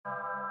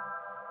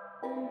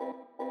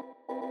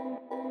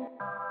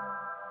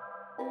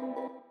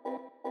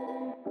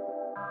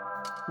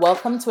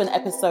Welcome to an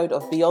episode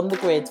of Beyond the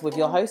Grid with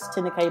your host,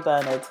 Tineke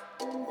Bernard.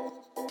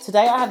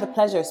 Today I have the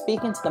pleasure of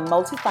speaking to the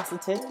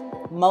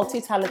multifaceted,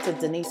 multi-talented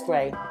Denise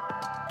Gray.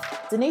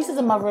 Denise is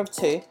a mother of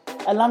two,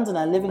 a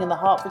Londoner living in the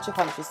Hertfordshire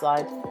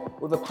countryside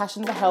with a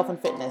passion for health and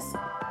fitness,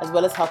 as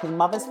well as helping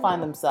mothers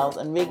find themselves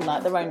and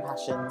reignite their own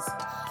passions.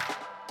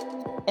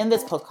 In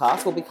this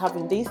podcast, we'll be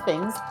covering these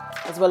things,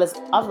 as well as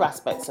other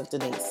aspects of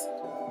Denise.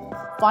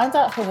 Find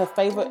out who her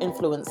favourite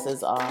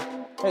influences are,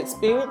 her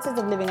experiences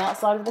of living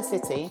outside of the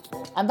city,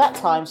 and that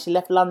time she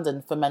left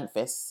London for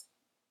Memphis.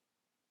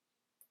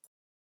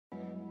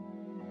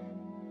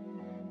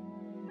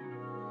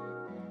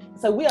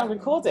 So we are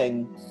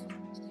recording,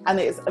 and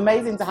it's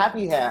amazing to have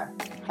you here.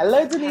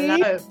 Hello,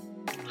 Denise.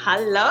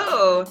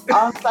 Hello.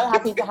 I'm so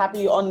happy to have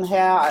you on here.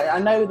 I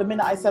know the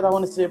minute I said I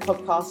wanted to do a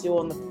podcast, you're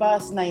one of the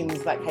first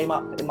names that came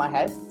up in my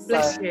head.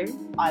 Bless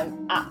you.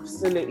 I'm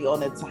absolutely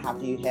honoured to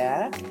have you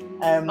here.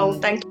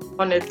 Thank you.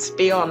 Honoured to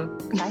be on.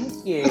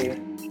 Thank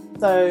you.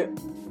 So,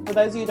 for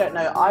those of you who don't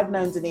know, I've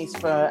known Denise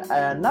for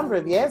a number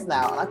of years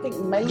now, and I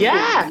think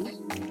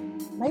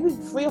maybe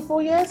 3 or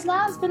 4 years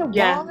now. It's been a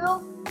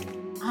while.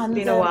 And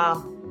been a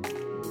while.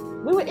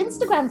 We were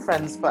Instagram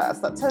friends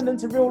first. That turned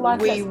into real life.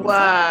 We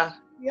were.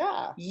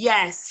 Yeah.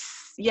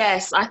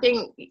 Yes. I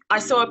think I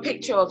saw a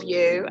picture of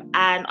you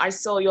and I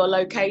saw your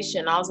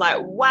location. I was like,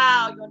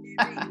 wow,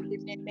 you're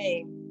living in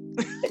me.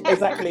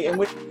 Exactly. And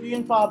we're few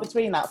and far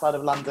between outside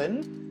of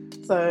London.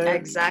 So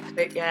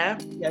exactly, yeah.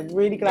 Yeah,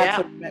 really glad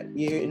to have met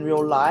you in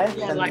real life.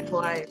 Yeah,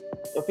 likewise.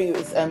 I think it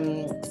was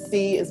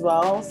C as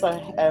well. So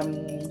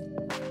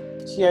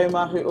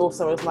Chioma, who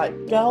also was like,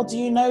 girl, do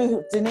you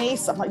know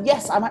Denise? I'm like,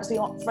 yes, I'm actually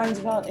friends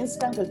with her on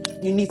Instagram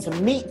because you need to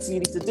meet, you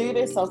need to do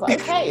this. So I was like,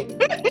 okay,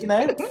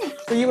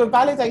 So you were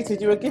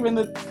validated, you were given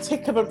the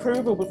tick of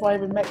approval before I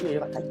even met you.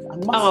 Like, I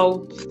must.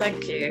 Oh,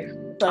 thank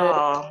you.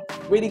 So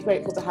really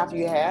grateful to have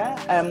you here.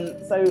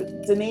 So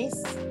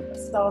Denise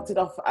started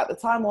off at the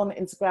time on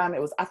Instagram, it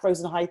was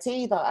Afros and High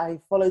Tea that I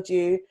followed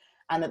you.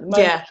 And at the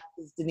moment,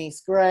 it's Denise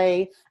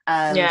Gray.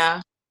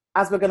 And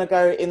as we're going to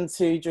go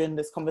into during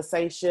this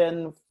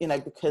conversation,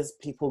 because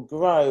people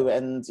grow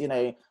and,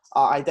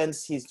 our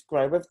identities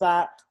grow with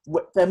that,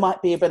 there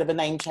might be a bit of a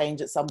name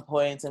change at some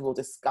point, and we'll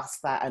discuss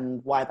that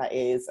and why that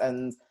is.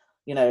 And,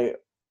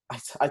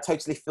 I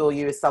totally feel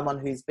you as someone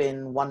who's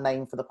been one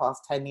name for the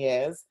past 10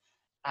 years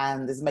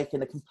and is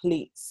making a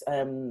complete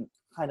kind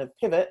of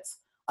pivot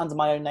under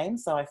my own name.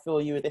 So I feel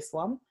you with this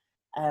one.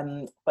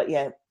 But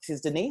yeah, this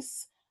is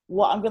Denise.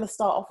 What I'm going to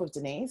start off with,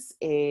 Denise,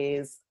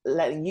 is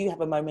letting you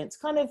have a moment to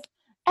kind of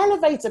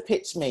elevator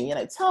pitch me.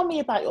 Tell me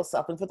about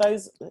yourself. And for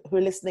those who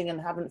are listening and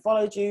haven't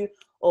followed you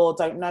or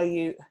don't know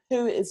you,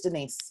 who is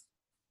Denise?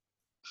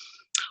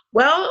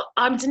 Well,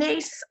 I'm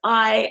Denise.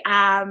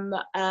 I'm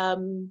a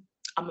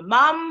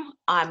mum.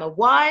 I'm a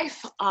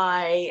wife.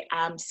 I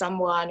am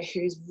someone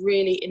who's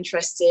really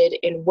interested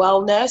in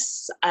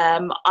wellness.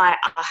 I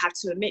have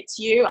to admit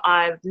to you,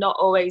 I've not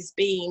always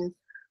been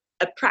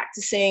a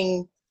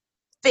practicing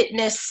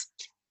fitness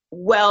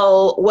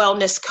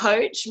wellness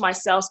coach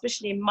myself,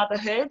 especially in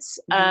motherhood.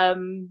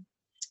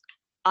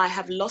 I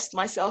have lost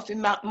myself in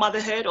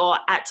motherhood, or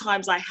at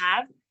times I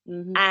have.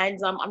 And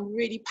I'm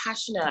really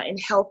passionate in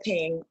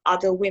helping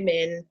other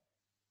women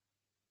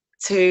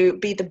to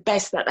be the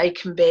best that they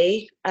can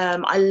be.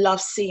 I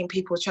love seeing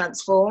people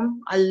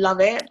transform. I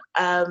love it.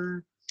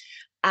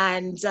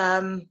 And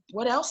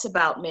what else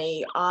about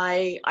me?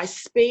 I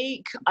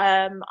speak.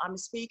 I'm a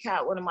speaker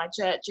at one of my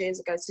churches.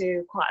 I go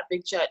to quite a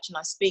big church and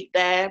I speak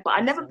there, but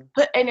I never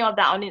put any of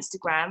that on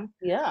Instagram.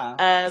 Yeah,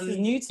 this is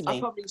new to me. I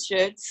probably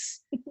should.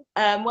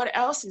 What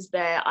else is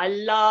there? I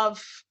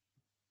love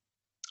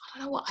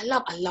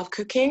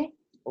cooking.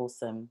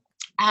 Awesome.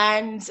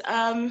 And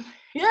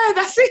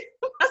that's it.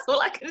 That's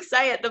all I can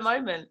say at the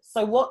moment.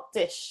 So what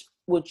dish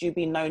would you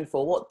be known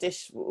for? What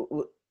dish...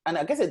 And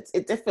I guess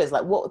it differs.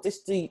 Like, what dish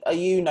are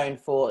you known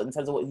for in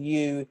terms of what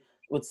you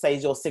would say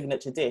is your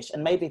signature dish?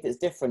 And maybe if it's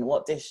different,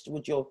 what dish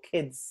would your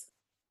kids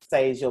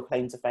say is your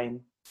claim to fame?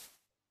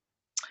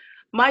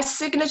 My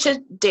signature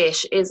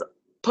dish is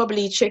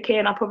probably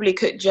chicken. I probably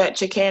cook jerk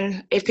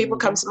chicken. If people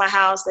come to my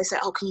house, they say,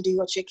 oh, can you do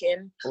your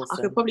chicken? Awesome.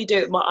 I could probably do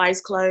it with my eyes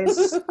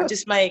closed. I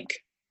just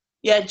make,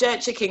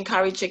 jerk chicken,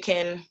 curry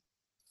chicken.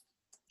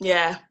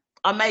 Yeah,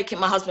 I make it.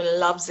 My husband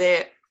loves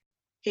it.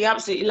 He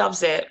absolutely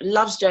loves it.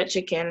 Loves jerk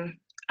chicken.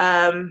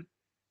 And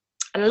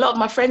a lot of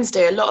my friends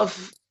do.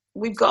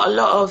 We've got a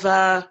lot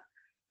of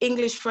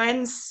English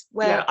friends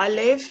where I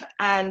live,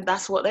 and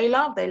that's what they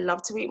love. They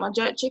love to eat my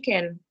jerk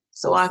chicken,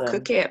 so awesome. I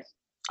cook it.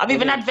 I've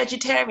even had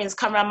vegetarians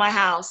come around my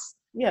house,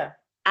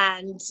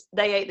 and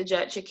they ate the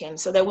jerk chicken,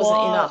 so there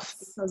wasn't enough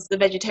because the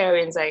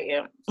vegetarians ate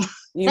it.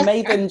 You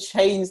made them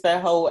change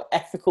their whole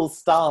ethical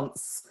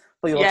stance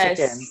for your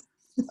chicken.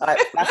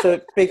 That's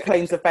a big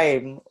claim to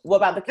fame. What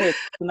about the kids?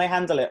 Can they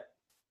handle it?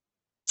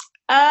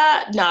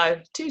 No,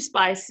 too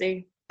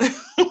spicy.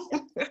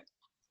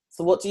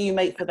 So what do you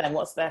make for them?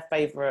 What's their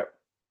favourite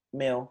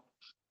meal?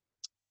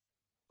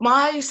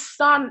 My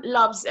son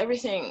loves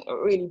everything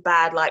really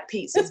bad, like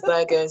pizzas,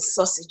 burgers,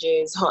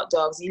 sausages, hot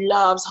dogs. He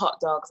loves hot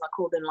dogs. I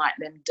call them like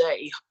them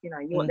dirty, you know,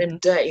 you want them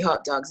dirty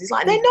hot dogs. He's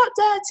like, they're not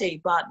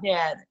dirty, but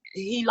yeah,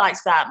 he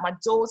likes that. My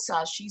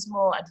daughter, she's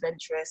more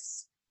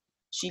adventurous.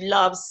 She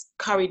loves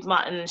curried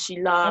mutton.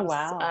 She loves,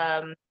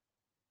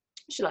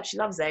 she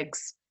loves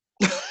eggs.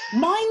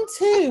 Mine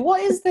too.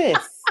 What is this?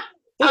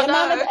 The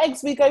amount of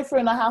eggs we go through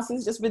in our house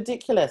is just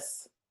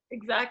ridiculous.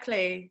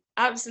 Exactly.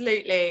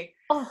 Absolutely.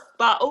 Oh.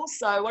 But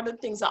also one of the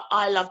things that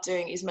I love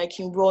doing is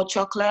making raw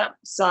chocolate.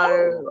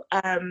 So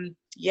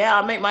yeah,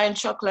 I make my own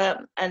chocolate,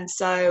 and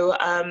so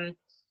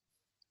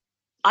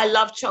I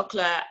love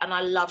chocolate and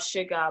I love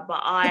sugar,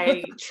 but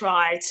I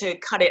try to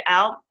cut it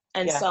out,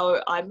 and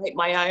so I make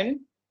my own,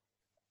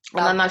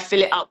 and then I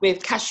fill it up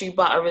with cashew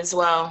butter as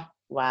well.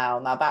 Wow,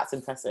 now that's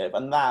impressive.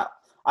 And that,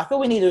 I feel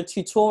we need a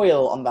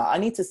tutorial on that. I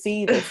need to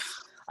see this.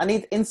 I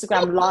need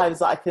Instagram lives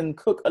that I can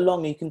cook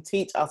along. You can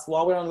teach us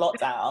while we're on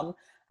lockdown,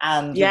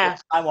 and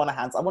I'm on our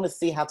hands. I want to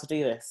see how to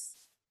do this.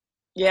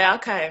 Yeah,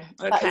 okay.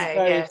 That is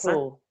very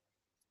cool.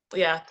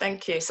 Yeah,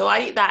 thank you. So I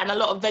eat that and a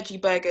lot of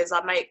veggie burgers.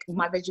 I make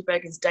my veggie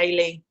burgers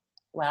daily.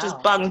 Wow.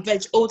 Just bung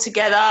veg all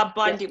together,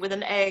 bind it with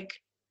an egg,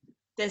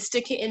 then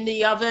stick it in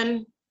the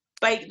oven,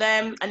 bake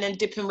them, and then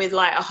dip them with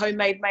like a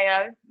homemade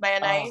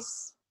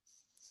mayonnaise.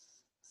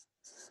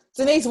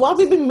 Denise, why have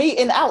we been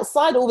meeting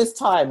outside all this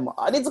time?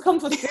 I need to come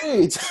for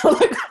food.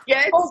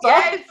 Yes.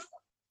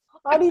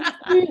 I need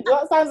food.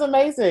 That sounds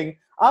amazing.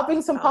 I'll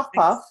bring some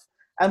puff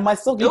and my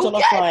soggy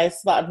jollof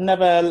rice that I've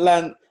never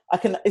learned.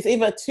 It's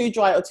either too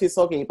dry or too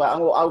soggy, but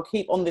I'll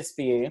keep on this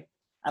for you,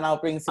 and I'll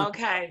bring some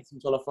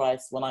jollof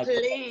rice when I.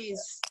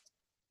 Please,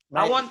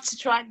 I want to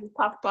try the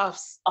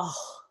puffs. Oh,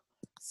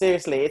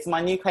 seriously, it's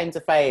my new claim to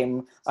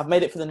fame. I've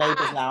made it for the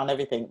neighbours now and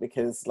everything,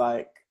 because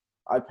like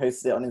I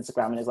posted it on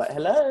Instagram and it's like,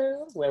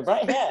 hello, we're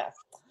right here.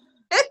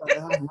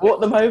 So I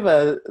brought them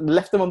over,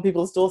 left them on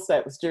people's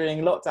doorsteps during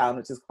lockdown,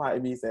 which is quite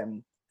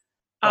amusing.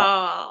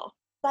 But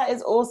that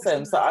is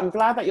awesome. So I'm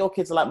glad that your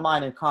kids are like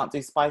mine and can't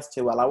do spice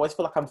too well. I always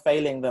feel like I'm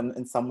failing them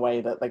in some way,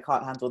 that they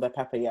can't handle their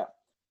pepper yet.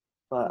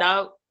 But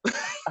no.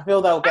 I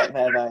feel they'll get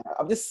there though.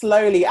 I'm just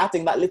slowly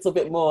adding that little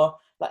bit more.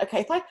 Like,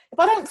 okay, if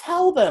I don't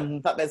tell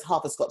them that there's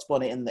half a Scotch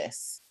bonnet in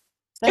this,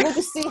 they will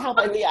just see how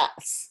they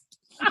react.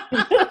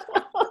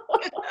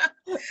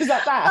 Is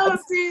that bad? Oh,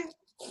 dear.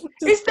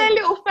 It's their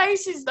little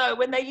faces though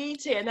when they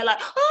eat it, and they're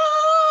like,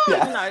 oh, you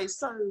know.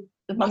 So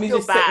Mummy's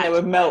just sitting there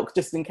with milk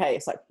just in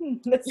case, like,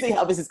 let's see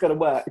how this is going to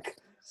work.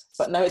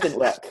 But no, it didn't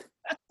work.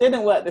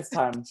 Didn't work this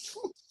time.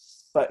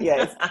 But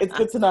yeah, it's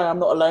good to know I'm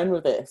not alone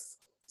with this.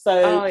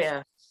 So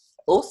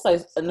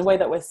also, in the way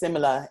that we're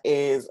similar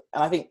is,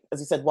 and I think, as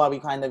you said, why we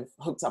kind of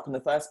hooked up in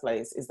the first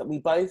place, is that we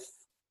both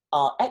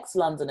are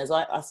ex-Londoners.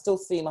 I still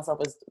see myself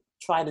as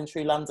tried and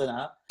true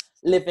Londoner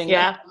living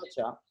in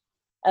culture.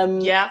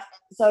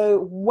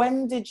 So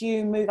when did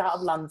you move out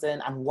of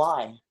London and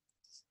why?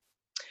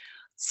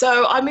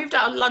 So I moved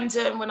out of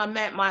London when I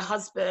met my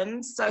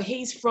husband. So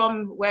he's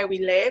from where we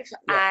live.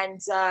 And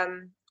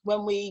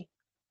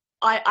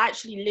I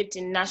actually lived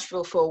in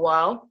Nashville for a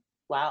while.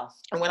 Wow.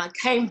 And when I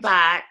came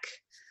back,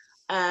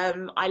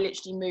 I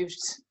literally moved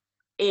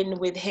in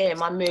with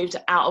him. I moved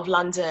out of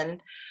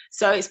London.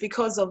 So it's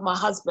because of my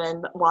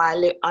husband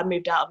why I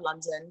moved out of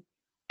London.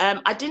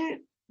 I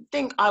didn't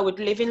think I would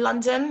live in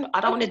London. I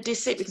don't want to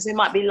diss it because there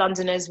might be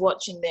Londoners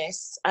watching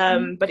this,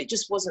 but it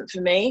just wasn't for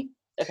me.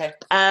 Okay.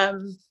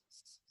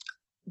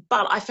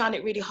 But I found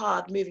it really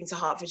hard moving to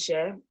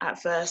Hertfordshire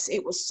at first.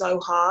 It was so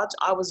hard.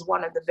 I was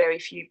one of the very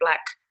few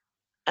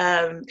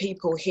Black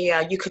people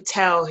here. You could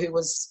tell who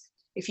was,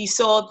 if you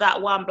saw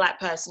that one Black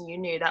person, you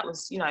knew that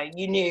was, you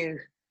knew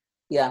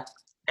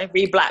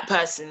every Black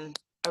person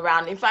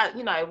around. In fact,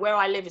 where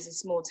I live is a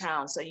small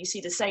town. So you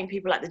see the same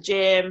people at the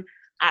gym,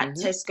 at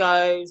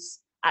Tesco's,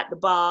 at the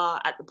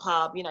bar, at the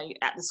pub,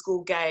 at the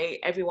school gate.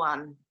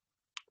 Everyone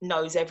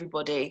knows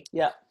everybody.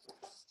 Yeah.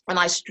 And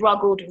I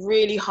struggled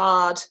really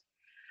hard.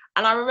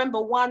 And I remember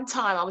one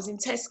time I was in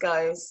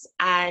Tesco's,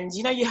 and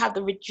you have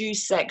the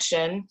reduced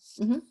section.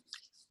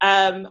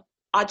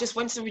 I just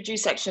went to the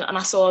reduced section and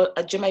I saw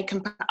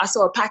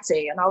a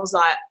patty, and I was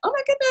like, oh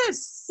my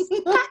goodness,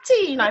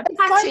 patty,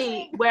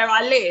 patty where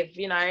I live,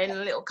 in a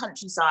little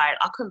countryside.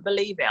 I couldn't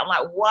believe it. I'm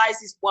like, why is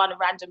this one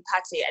random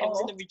patty? And it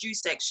was in the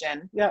reduced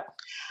section. Yeah.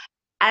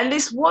 And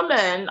this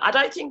woman, I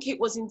don't think it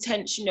was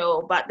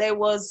intentional, but there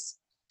was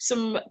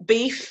some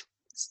beef,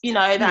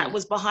 that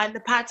was behind the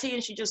patty,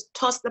 and she just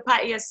tossed the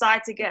patty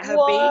aside to get her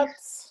beef.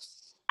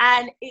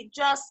 And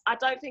I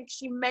don't think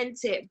she meant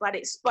it, but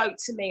it spoke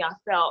to me. I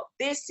felt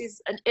this is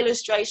an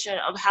illustration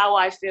of how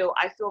I feel.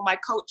 I feel my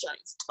culture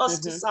is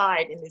tossed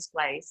aside in this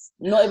place.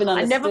 Not even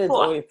understood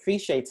or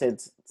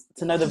appreciated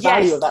to know the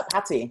value of that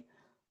patty.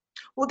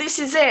 Well, this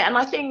is it. And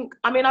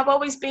I've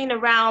always been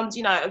around,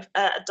 a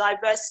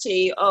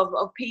diversity of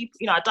people,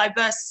 a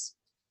diverse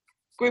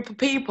group of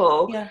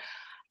people. Yeah.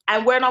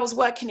 And when I was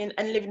working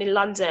and living in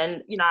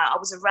London, I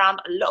was around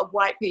a lot of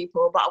white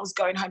people, but I was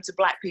going home to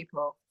Black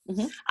people.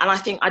 And I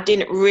think I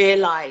didn't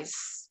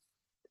realize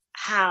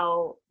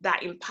how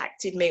that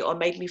impacted me or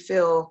made me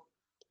feel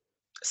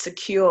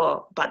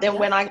secure. But then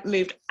when I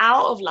moved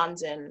out of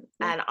London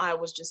and I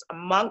was just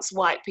amongst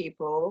white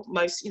people,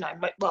 I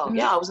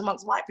was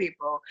amongst white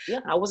people.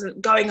 I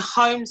wasn't going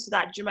home to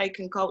that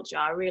Jamaican culture.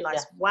 I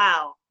realized,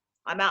 wow,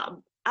 I'm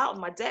out of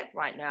my depth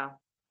right now.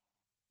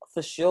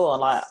 For sure.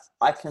 Like,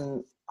 I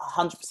can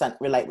 100%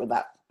 relate with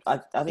that. I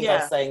think I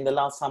was saying the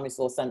last time we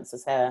saw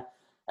census here,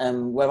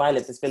 where I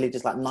live, this village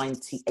is like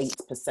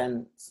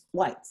 98%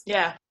 white.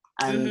 Yeah.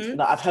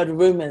 And I've heard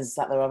rumours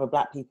that there are other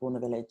black people in the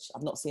village.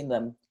 I've not seen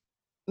them.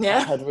 Yeah.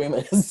 I've heard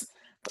rumours.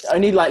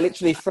 Only like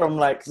literally from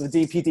like the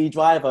DPD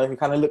driver who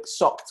kind of looks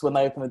shocked when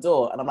they open the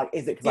door. And I'm like,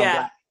 is it because I'm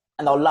black?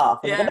 And they'll laugh.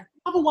 And they're going,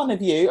 another one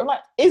of you. I'm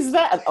like, is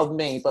that of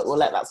me? But we'll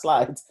let that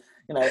slide,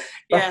 you know.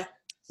 But,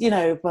 you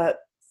know, but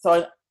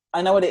so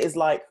I know what it is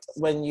like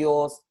when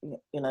you're,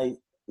 you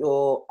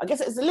know, I guess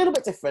it's a little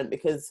bit different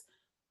because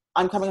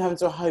I'm coming home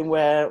to a home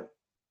where,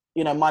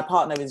 you know, my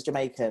partner is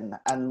Jamaican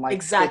and my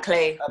kids are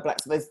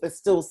black. So there's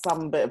still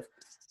some bit of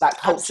that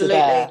culture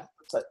there.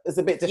 So it's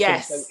a bit different.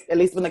 Yes. So at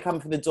least when they come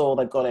through the door,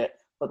 they've got it.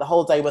 But the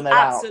whole day when they're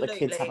out, the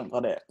kids haven't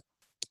got it.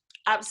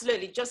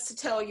 Absolutely. Just to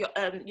tell your,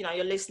 you know,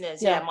 your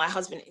listeners, my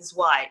husband is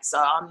white,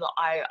 so I'm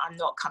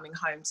not coming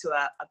home to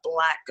a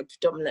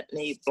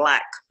predominantly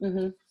black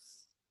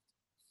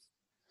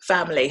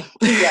family.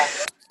 Yeah.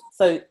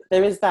 So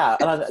there is that,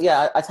 and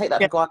I take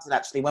that for granted.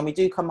 Actually, when we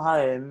do come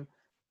home,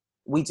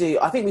 we do.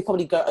 I think we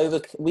probably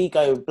we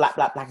go black,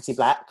 blackety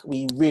black.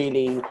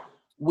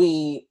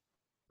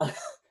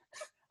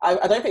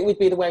 I don't think we'd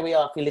be the way we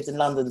are if we lived in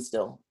London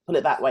still. Put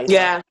it that way.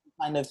 Yeah. So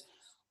kind of,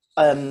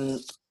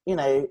 you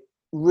know,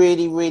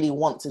 really, really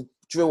want to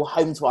drill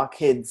home to our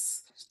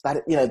kids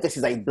that, you know, this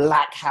is a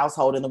black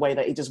household in the way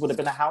that it just would have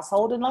been a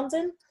household in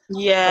London.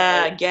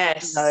 Yeah, I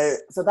guess.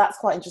 So that's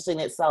quite interesting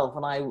in itself.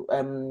 And I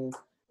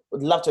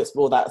would love to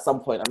explore that at some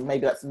point. And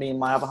maybe that's me and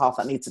my other half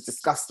that need to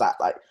discuss that.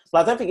 Like,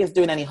 but I don't think it's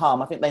doing any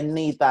harm. I think they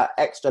need that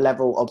extra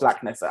level of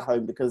blackness at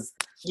home because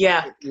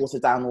it's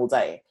watered down all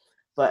day.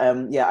 But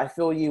I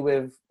feel you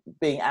with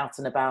being out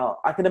and about.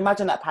 I can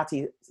imagine that,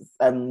 Patty,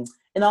 in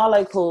our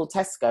local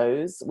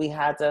Tesco's, we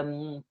had,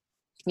 you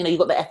know, you've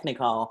got the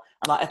ethnic aisle,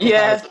 and our ethnic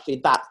aisle is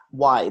actually that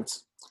wide.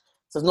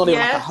 So it's not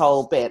even like a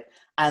whole bit.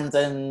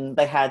 And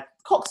they had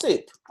cock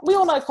soup. We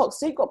all know cock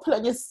soup. Got to put it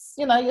on your,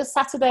 you know, your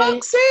Saturday.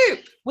 Cock soup.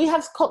 We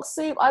have cock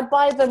soup. I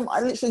buy them.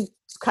 I literally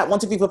can't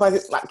want to people buy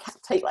it, like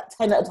take like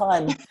 10 at a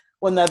time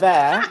when they're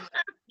there.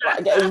 Like,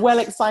 I get well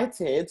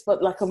excited,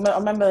 but like I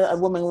remember a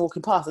woman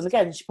walking past, and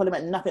again, she probably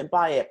meant nothing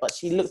by it, but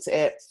she looked at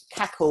it,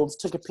 cackled,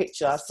 took a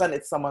picture, sent it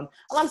to someone,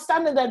 and I'm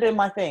standing there doing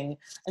my thing,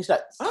 and she's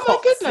like, "Oh my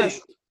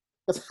goodness!"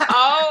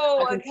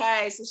 Oh,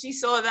 okay. So she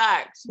saw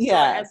that. She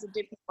saw it as a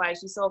different way.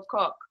 She saw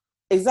cock.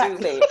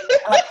 Exactly. And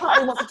like,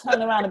 partly wants to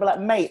turn around and be like,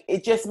 "Mate,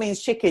 it just means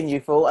chicken,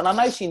 you fool." And I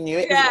know she knew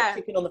it because it got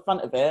chicken on the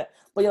front of it,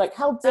 but you're like,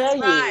 "How dare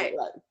you?" Right.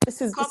 Like,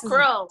 this is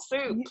cockerel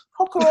soup.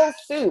 Cockerel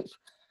soup.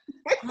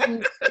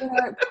 And, you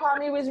know, part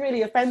of me was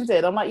really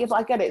offended. I'm like, yeah, but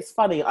I get it. It's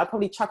funny. I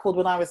probably chuckled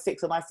when I was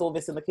 6 and I saw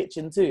this in the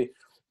kitchen too.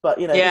 But,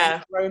 you know, this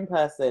is a grown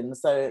person.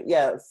 So,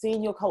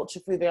 seeing your culture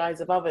through the eyes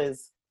of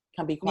others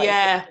can be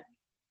quite...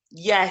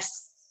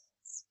 Yes.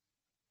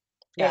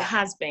 It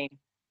has been.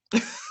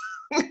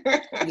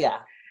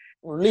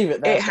 We'll leave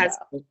it there. It has.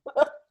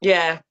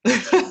 Yeah.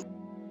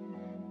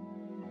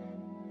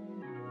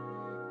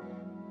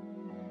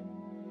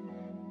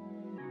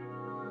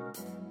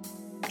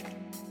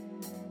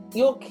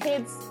 Your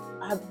kids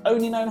have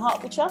only known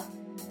Hertfordshire?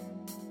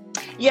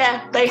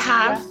 Yeah, they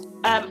have.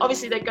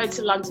 Obviously, they go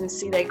to London to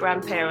see their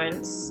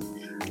grandparents.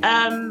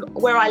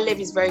 Where I live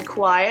is very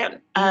quiet.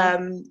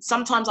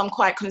 Sometimes I'm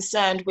quite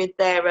concerned with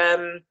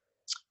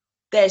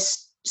their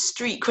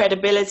street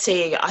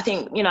credibility. I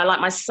think, you know, like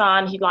my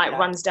son, he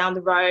runs down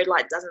the road,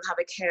 like doesn't have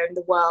a care in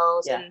the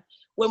world. And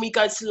when we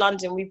go to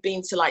London, we've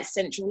been to like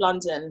central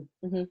London,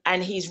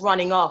 and he's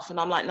running off, and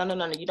I'm like, no,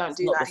 you don't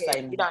do that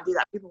here. You don't do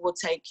that. People will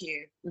take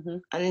you,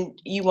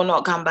 and you will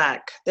not come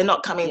back. They're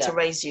not coming to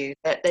raise you.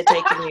 They're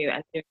taking you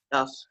and doing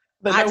stuff.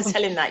 I had to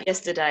tell him that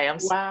yesterday.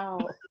 Wow.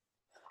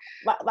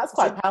 That's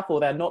quite powerful.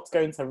 They're not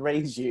going to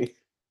raise you.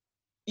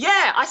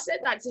 Yeah, I said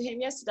that to him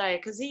yesterday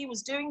because he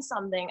was doing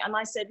something, and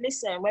I said,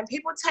 listen, when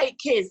people take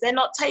kids, they're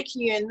not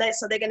taking you in there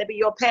so they're going to be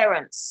your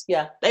parents.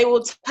 Yeah. They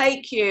will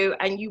take you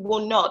and you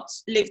will not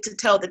live to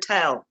tell the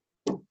tale.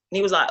 And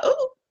he was like,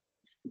 oh.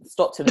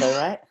 Stopped him though,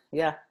 right?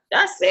 Yeah.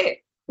 That's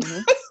it.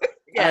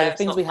 The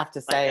things we have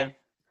to say.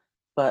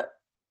 But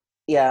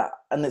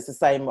and it's the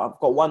same. I've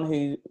got one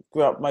who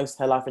grew up most of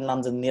her life in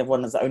London, and the other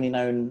one has only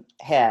known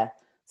here.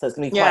 So it's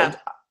going to be quite,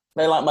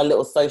 they're like my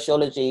little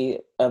sociology,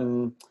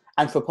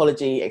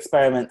 anthropology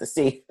experiment to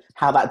see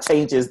how that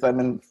changes them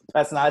and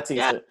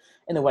personalities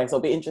in a way. So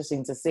it'll be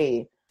interesting to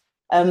see.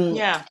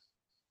 Going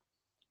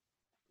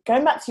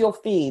back to your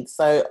feed.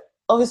 So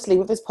obviously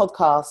with this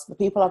podcast, the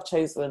people I've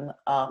chosen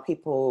are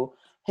people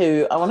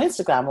who are on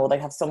Instagram or they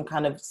have some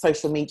kind of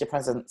social media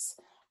presence.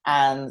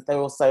 And they're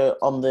also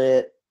on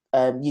the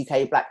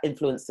UK Black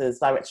Influencers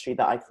directory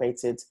that I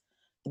created at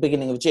the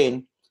beginning of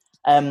June.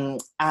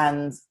 And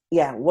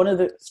yeah,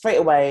 straight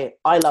away,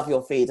 I love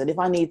your feed. And if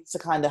I need to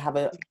kind of have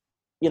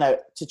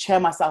to cheer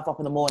myself up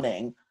in the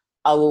morning,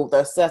 there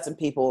are certain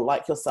people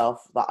like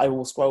yourself that I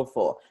will scroll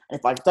for. And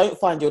if I don't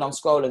find you and I'm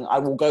scrolling, I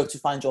will go to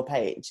find your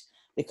page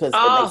because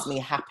it makes me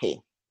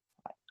happy.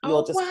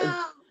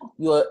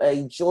 You're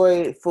a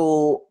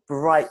joyful,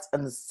 bright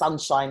and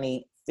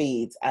sunshiny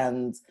feed.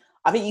 And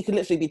I think you could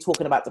literally be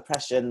talking about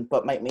depression,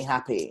 but make me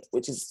happy,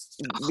 which is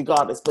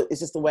regardless, but it's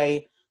just the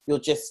way you're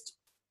just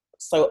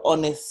so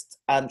honest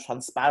and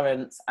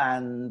transparent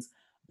and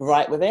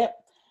bright with it.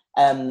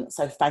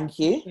 So thank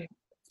you.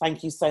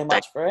 Thank you so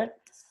much for it.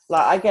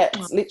 Like I get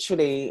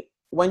literally,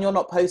 when you're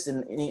not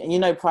posting, and you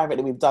know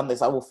privately we've done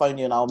this, I will phone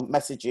you and I'll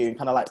message you and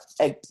kind of like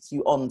egg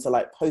you on to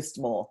like post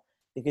more,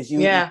 because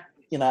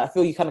I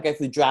feel you kind of go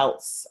through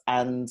droughts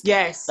and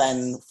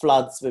then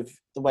floods with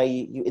the way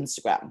you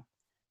Instagram.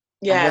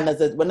 Yeah.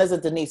 And when there's a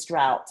Denise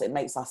drought, it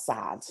makes us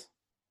sad.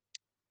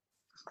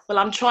 Well,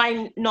 I'm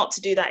trying not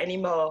to do that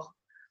anymore.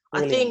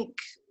 Brilliant. I think,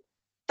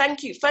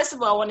 thank you. First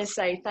of all, I want to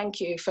say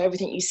thank you for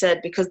everything you said,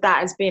 because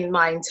that has been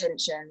my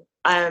intention.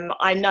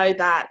 I know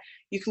that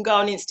you can go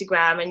on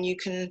Instagram and you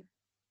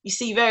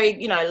see very,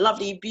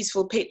 lovely,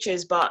 beautiful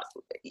pictures, but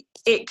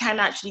it can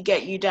actually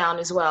get you down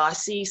as well. I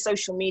see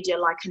social media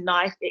like a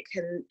knife. It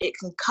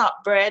can cut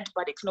bread,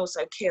 but it can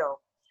also kill.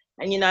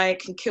 And, it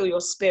can kill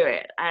your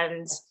spirit.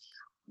 And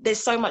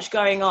there's so much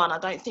going on. I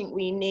don't think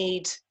we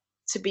need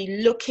to be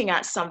looking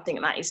at something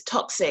that is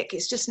toxic.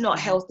 It's just not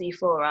healthy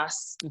for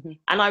us. Mm-hmm.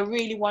 And I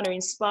really want to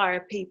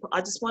inspire people. I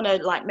just want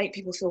to make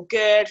people feel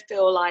good,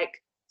 feel like,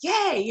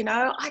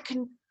 I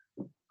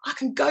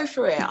can go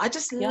for it. I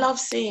just love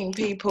seeing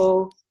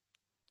people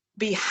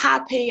be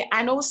happy,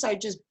 and also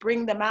just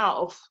bring them out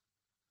of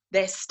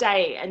their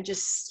state and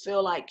just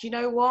feel like, you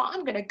know what,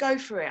 I'm going to go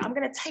for it. I'm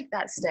going to take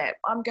that step.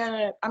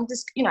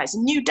 It's a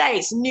new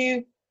day.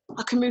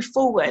 I can move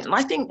forward. And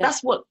I think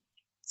that's what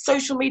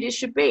social media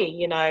should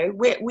be.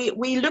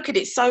 We look at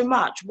it so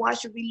much. Why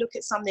should we look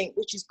at something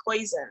which is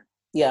poison?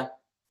 Yeah.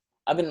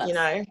 I mean,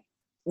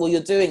 well,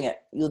 you're doing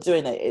it.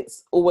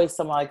 It's always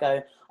somewhere I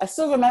go. I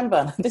still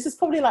remember, this is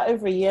probably like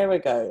over a year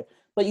ago,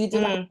 but you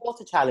did a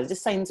water challenge,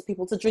 just saying to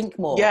people to drink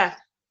more. Yeah.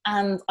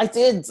 And I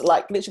did,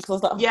 literally, because I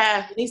was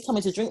like, it needs to tell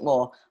me to drink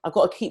more. I've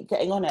got to keep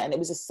getting on it. And it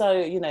was just so,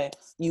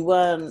 you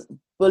weren't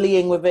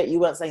bullying with it. You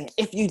weren't saying,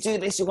 if you do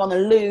this, you're going to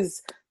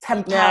lose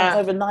 10 pounds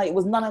overnight. It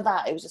was none of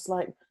that. It was just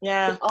like,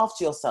 look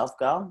after yourself,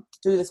 girl.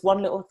 Do this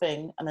one little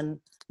thing, and then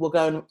we'll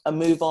go and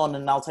move on,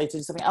 and I'll tell you to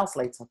do something else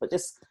later. But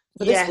just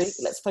for this week,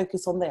 let's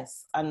focus on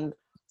this. And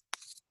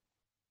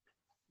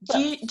do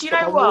you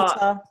know what?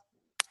 Water.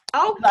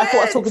 Oh, I thought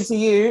I was talking to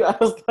you. I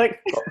was like,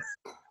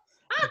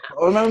 I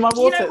remember my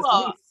water. You know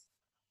what?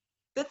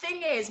 The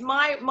thing is,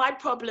 my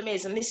problem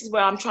is, and this is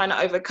where I'm trying to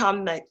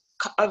overcome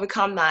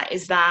that,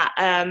 is that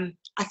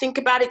I think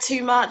about it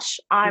too much.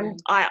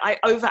 I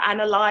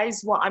overanalyze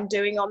what I'm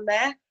doing on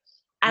there.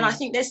 And I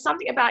think there's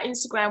something about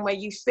Instagram where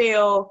you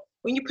feel,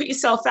 when you put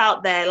yourself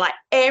out there, like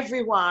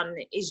everyone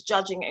is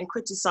judging and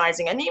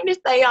criticizing. And even if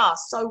they are,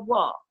 so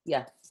what?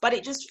 Yeah. But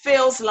it just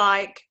feels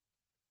like,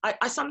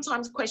 I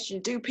sometimes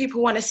question, do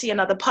people want to see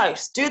another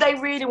post? Do they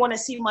really want to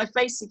see my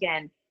face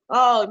again?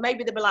 Oh,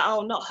 maybe they'll be like,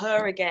 oh, not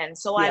her again.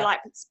 So I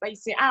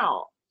space it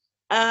out.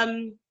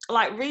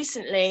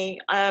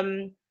 Recently, I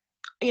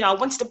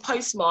wanted to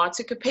post more. I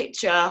took a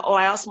picture, or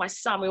I asked my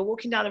son, we were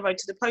walking down the road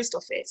to the post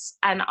office,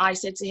 and I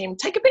said to him,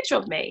 take a picture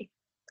of me.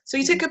 So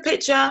he took a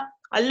picture.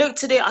 I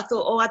looked at it. I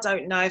thought, I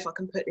don't know if I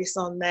can put this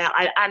on there.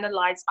 I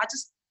analysed. I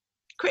just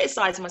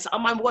criticised myself.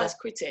 I'm my worst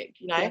critic,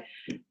 Yeah.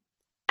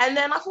 And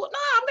then I thought, no,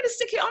 I'm going to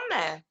stick it on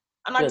there.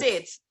 And I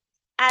did.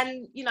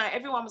 And,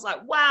 everyone was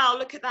like, wow,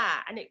 look at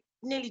that. And it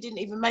nearly didn't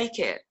even make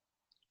it.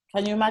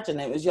 Can you imagine?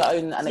 It was your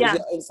own, and it was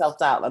your own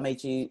self-doubt that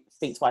made you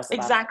think twice about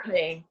it.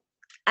 Exactly.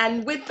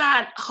 And with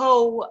that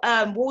whole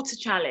water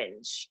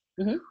challenge,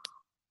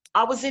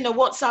 I was in a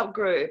WhatsApp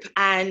group,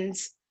 and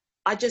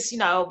I just,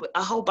 a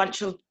whole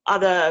bunch of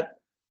other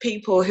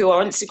people who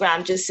are on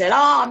Instagram just said,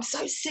 I'm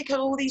so sick of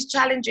all these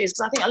challenges.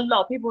 Because I think a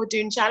lot of people were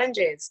doing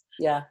challenges.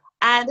 Yeah.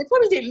 And they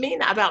probably didn't mean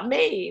that about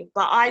me,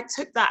 but I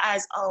took that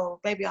as,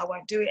 maybe I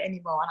won't do it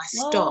anymore. And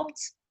I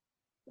stopped.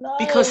 No.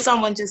 Because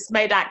someone just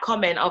made that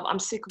comment of, I'm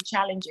sick of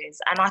challenges.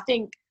 And I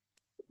think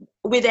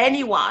with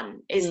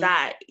anyone is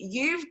that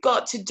you've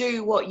got to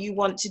do what you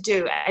want to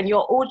do, and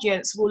your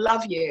audience will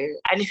love you.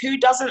 And who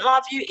doesn't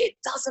love you, it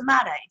doesn't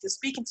matter. If you're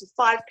speaking to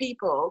 5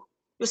 people,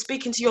 you're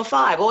speaking to your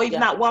 5, or even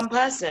that one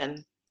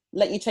person.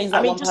 Let you change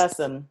that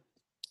person.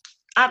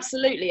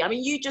 Absolutely. I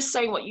mean, you just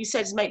saying what you said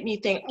has made me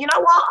think, you know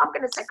what, I'm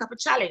going to take up a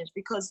challenge,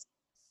 because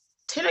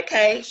Tina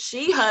K,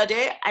 she heard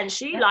it and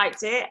she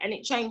liked it and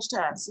it changed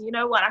her. So you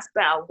know what, that's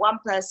better. One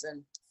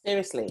person.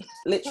 Seriously,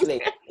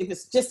 literally. If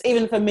it's just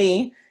even for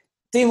me,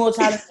 do more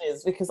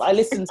challenges, because I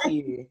listen to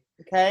you.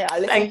 Okay?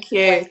 Thank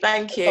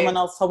you. Someone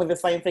else told me the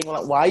same thing. I'm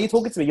like, why are you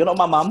talking to me? You're not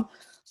my mum.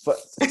 But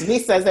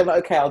Denise says, I'm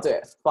like, okay, I'll do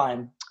it.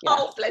 Fine. Yeah.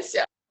 Oh, bless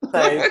you.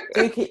 So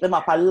do keep them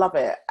up. I love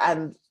it.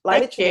 And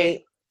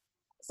literally,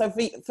 So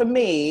for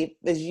me,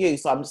 there's you.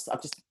 So I've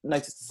just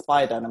noticed a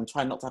spider, and I'm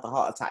trying not to have a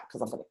heart attack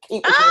because I'm going to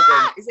keep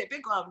recording. Is it a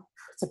big one?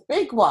 It's a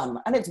big one,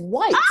 and it's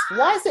white.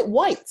 Why is it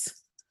white?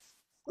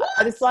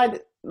 I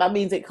decided that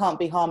means it can't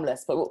be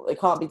harmless, but it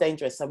can't be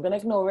dangerous. So I'm going to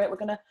ignore it. We're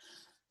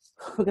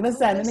gonna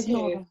zen and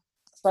ignore them.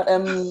 But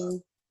I'm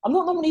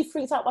not normally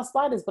freaked out by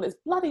spiders, but it's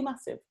bloody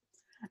massive.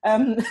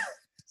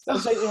 So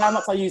it shows you how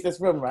much I use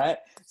this room, right?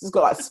 It's just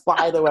got like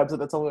spider webs at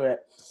the top of it.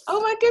 Oh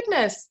my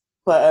goodness.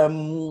 But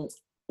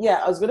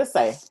yeah, I was gonna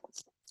say,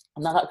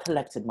 now that I've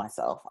collected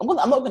myself, I'm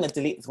not gonna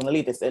delete this. I'm gonna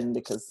leave this in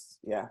because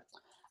yeah.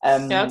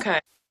 Okay.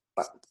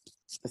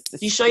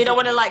 You sure you don't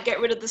want to like get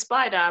rid of the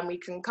spider and we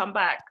can come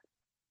back?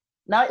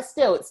 No, it's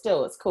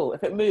cool.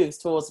 If it moves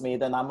towards me,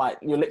 then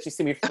you'll literally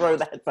see me throw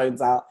the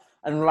headphones out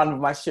and run with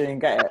my shoe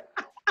and get it.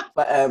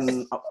 But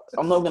I'm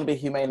not going to be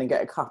humane and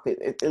get a cup.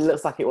 It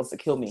looks like it wants to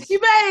kill me.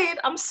 Humane?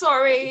 I'm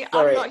sorry.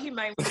 I'm not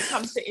humane when it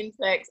comes to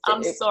insects.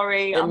 I'm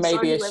sorry. I'm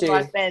sorry whoever I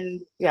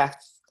offend. Yeah.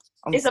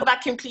 It's a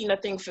vacuum cleaner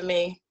thing for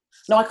me.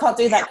 No, I can't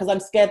do that because I'm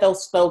scared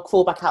they'll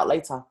crawl back out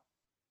later.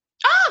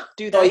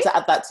 Do they? Sorry to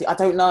add that to you. I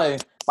don't know,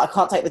 but I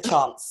can't take the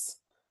chance.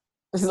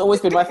 This has always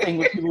been my thing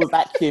with people with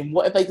vacuum.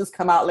 What if they just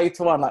come out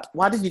later on? Like,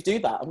 why did you do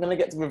that? I'm going to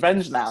get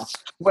revenge now.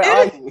 Where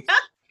are you?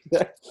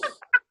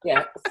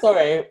 Yeah,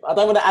 sorry. I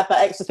don't want to add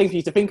that extra thing for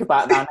you to think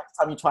about now next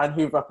time you try and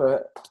hoover up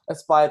a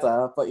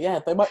spider. But yeah,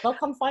 they'll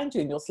come find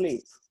you in your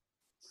sleep.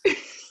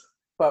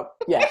 But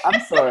yeah,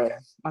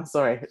 I'm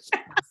sorry.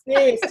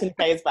 Serious Tinke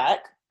is back.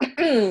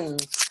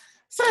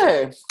 So,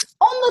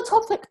 on the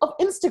topic of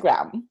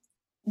Instagram.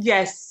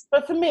 Yes.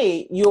 But for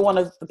me, you're one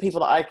of the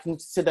people that I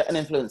consider an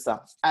influencer.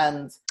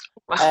 And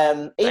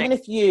even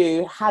if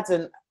you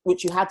hadn't,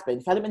 which you had been,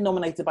 if you hadn't been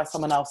nominated by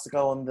someone else to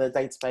go on the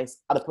database,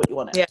 I'd have put you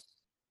on it. Yeah.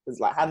 It's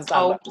like hands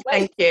down.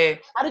 Thank you.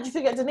 How did you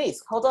forget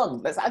Denise? Hold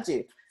on, let's add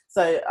you.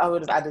 So I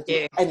would have added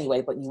you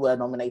anyway, but you were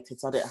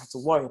nominated, so I didn't have to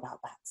worry about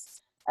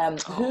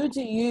that. Who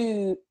do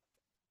you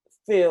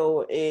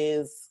feel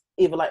is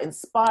either like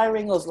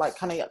inspiring or is like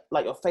kind of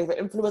like your favorite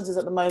influencers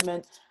at the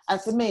moment? And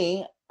for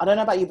me, I don't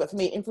know about you, but for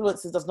me,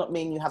 influencers does not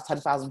mean you have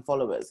 10,000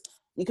 followers.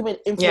 You can be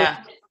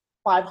influenced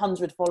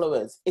 500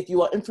 followers if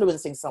you are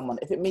influencing someone.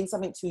 If it means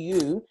something to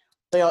you,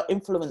 they are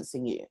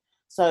influencing you.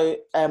 So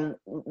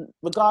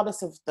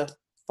regardless of the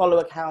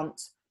follower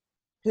count,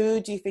 who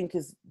do you think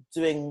is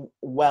doing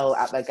well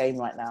at their game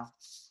right now?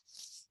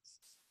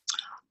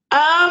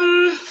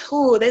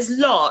 There's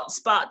lots,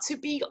 but to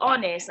be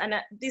honest, and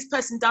this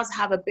person does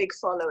have a big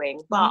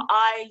following, but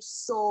I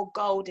saw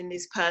gold in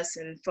this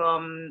person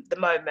from the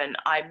moment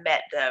I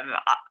met them.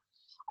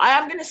 I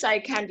am going to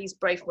say Candice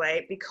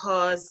Braithwaite,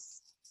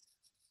 because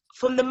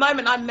from the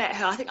moment I met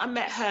her, I think I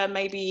met her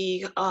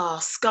maybe,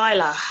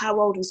 Skylar. How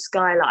old was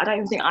Skylar? I don't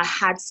even think I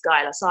had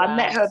Skylar. So I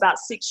met her about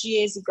 6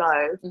 years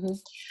ago.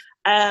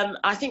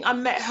 I think I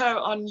met her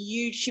on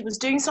YouTube. She was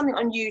doing something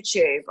on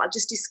YouTube. I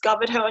just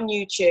discovered her on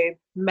YouTube,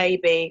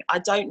 maybe. I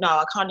don't know.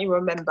 I can't even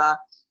remember.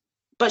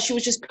 But she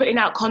was just putting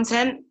out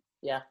content.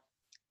 Yeah.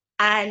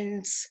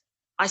 And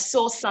I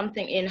saw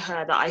something in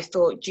her that I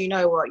thought, do you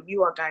know what?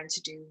 You are going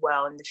to do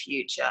well in the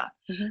future.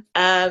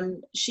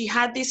 She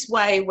had this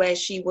way where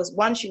she was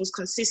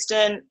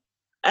consistent.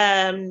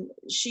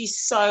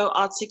 She's so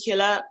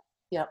articulate.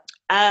 Yeah.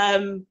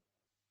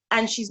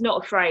 And she's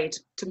not afraid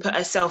to put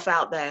herself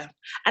out there.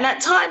 And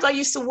at times I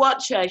used to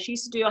watch her. She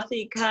used to do, I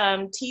think,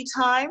 Tea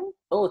Time.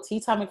 Oh,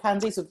 Tea Time with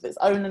Candice with its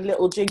own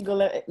little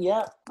jingle.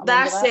 Yeah.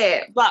 That's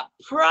it. But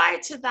prior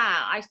to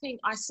that, I think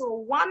I saw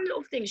one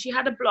little thing. She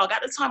had a blog.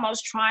 At the time I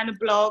was trying to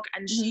blog,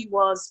 and she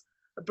was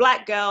a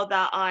Black girl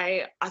that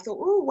I thought,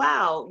 oh,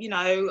 wow,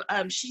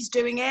 she's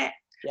doing it.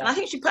 Yeah. And I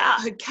think she put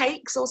out her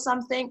cakes or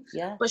something,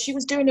 but she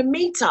was doing a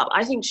meetup.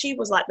 I think she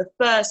was like the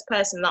first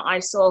person that I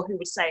saw who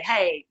would say,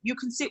 hey, you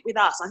can sit with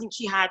us. I think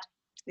she had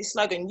this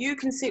slogan, you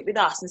can sit with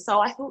us. And so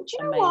I thought,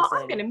 you know what,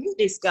 I'm going to meet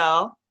this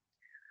girl.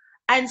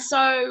 And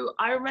so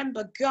I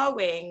remember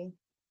going,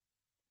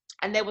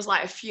 and there was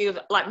like a few,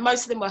 like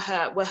most of them were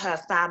her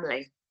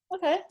family.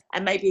 Okay.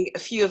 And maybe a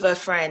few of her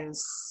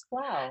friends.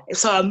 Wow.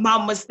 So her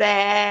mum was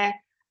there,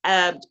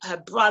 her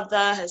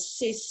brother, her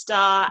sister,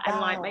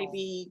 and like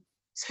maybe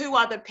 2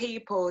 other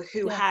people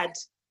who had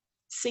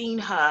seen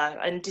her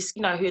and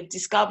who had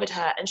discovered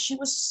her, and she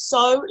was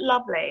so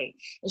lovely,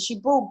 and she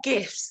brought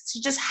gifts.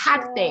 She just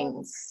had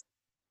things,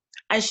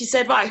 and she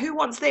said, right, who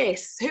wants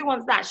this? Who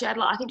wants that? She had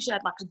I think she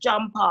had like a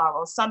jumper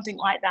or something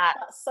like that.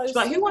 That's so She's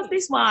like, who wants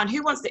this one?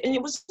 Who wants it? And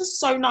it was just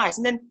so nice.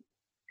 And then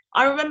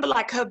I remember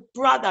like her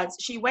brother,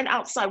 she went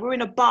outside, we were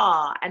in a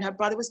bar, and her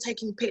brother was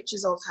taking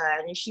pictures of her,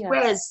 and she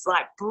wears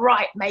like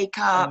bright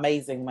makeup.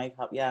 Amazing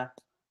makeup, yeah.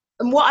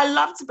 And what I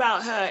loved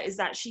about her is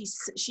that she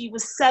was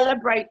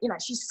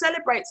she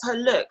celebrates her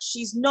look.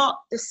 She's not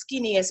the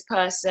skinniest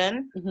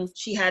person.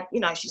 She had,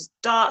 she's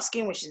dark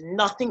skin, which is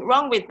nothing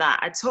wrong with that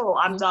at all.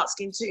 I'm dark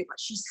skinned too, but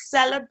she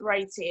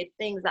celebrated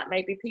things that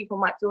maybe people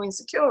might feel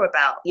insecure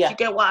about. Yeah. Do you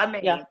get what I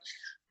mean? Yeah.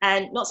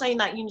 And not saying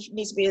that you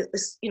need to be,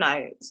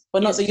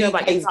 but not the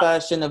UK's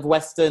version of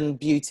Western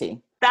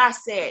beauty.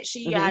 That's it.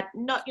 She had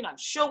not,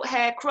 short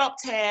hair,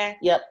 cropped hair.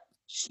 Yep.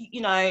 She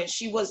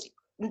was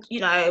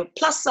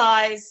plus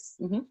size,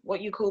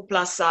 what you call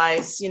plus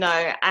size,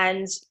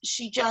 and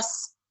she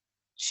just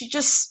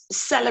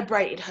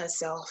celebrated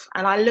herself.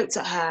 And I looked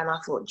at her and I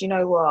thought, you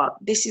know what,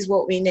 this is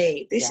what we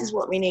need. This is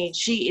what we need.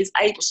 She is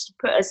able to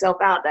put herself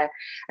out there.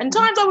 And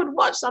times I would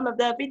watch some of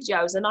their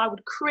videos and I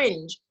would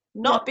cringe,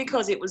 not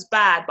because it was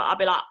bad, but I'd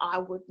be like, I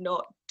would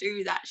not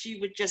do that. She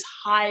would just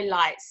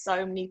highlight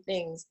so many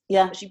things.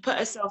 Yeah. But she put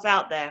herself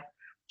out there.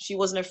 She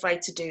wasn't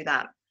afraid to do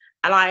that.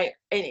 And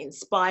it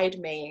inspired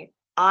me.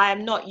 I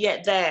am not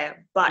yet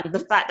there, but the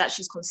fact that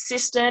she's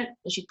consistent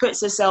and she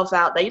puts herself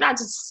out there, you don't have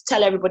to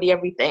tell everybody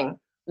everything.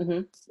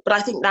 But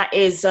I think that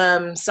is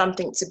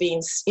something to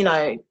be,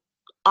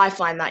 I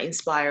find that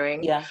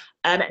inspiring. Yeah.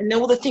 And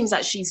all the things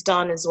that she's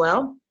done as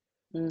well.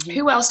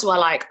 Who else do I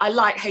like? I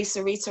like Hey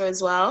Sarita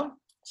as well.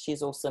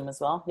 She's awesome as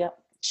well. Yeah.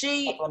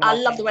 I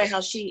love the way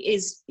how she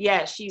is.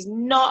 Yeah, she's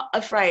not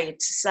afraid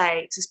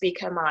to speak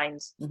her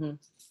mind. And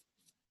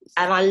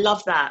I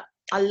love that.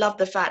 I love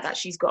the fact that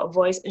she's got a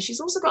voice, and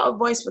she's also got a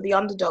voice for the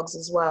underdogs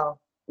as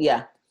well.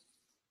 Yeah.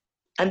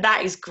 And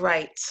that is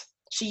great.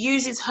 She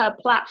uses her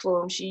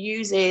platform, she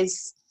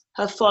uses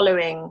her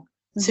following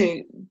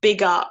to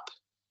big up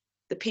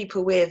the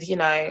people with,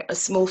 a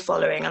small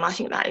following. And I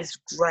think that is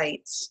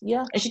great.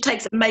 Yeah. And she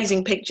takes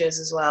amazing pictures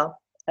as well.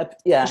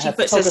 Yeah. She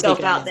puts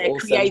herself out there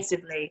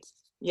creatively.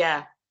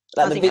 Yeah.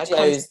 Like the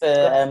videos,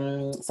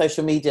 the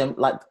social media,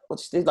 like what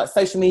she do, like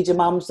social media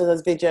mums do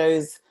those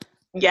videos.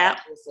 Yeah.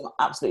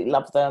 Absolutely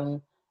love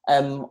them.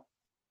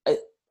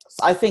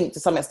 I think to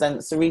some extent,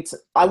 Sarita,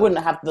 I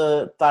wouldn't have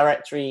the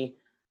directory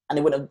and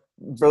it wouldn't have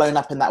blown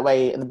up in that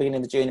way in the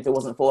beginning of June if it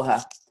wasn't for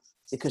her.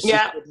 Because she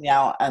called me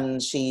out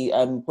and she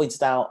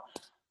pointed out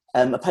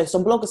a post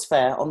on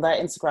Blogosphere on their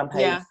Instagram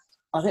page. Yeah.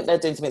 I think they're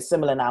doing something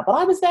similar now, but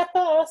I was there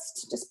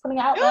first, just putting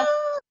it out there.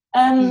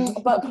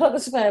 But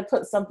Blogosphere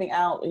put something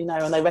out,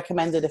 and they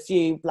recommended a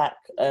few Black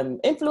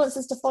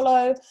influencers to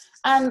follow.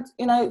 And,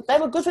 they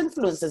were good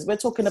influencers. We're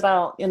talking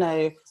about,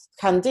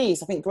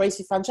 Candice, I think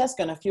Gracie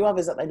Francesca and a few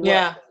others that they'd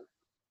worked with.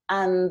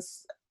 And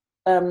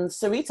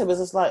Sarita was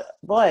just like,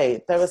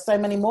 boy, there are so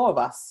many more of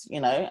us,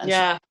 and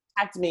she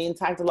tagged me and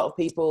tagged a lot of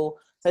people.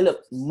 Say,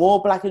 look,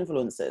 more Black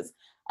influencers.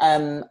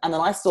 And then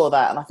I saw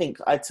that and I think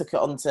I took it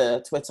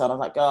onto Twitter and I was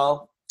like,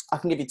 girl, I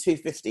can give you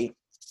 250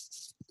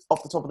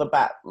 off the top of the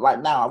bat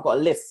right now. I've got a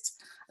list.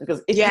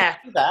 Because if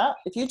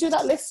you do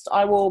that list,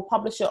 I will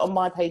publish it on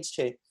my page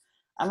too.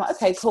 I'm like,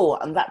 okay, cool.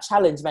 And that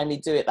challenge made me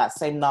do it that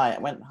same night.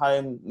 I went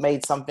home,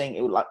 made something.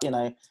 It was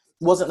like,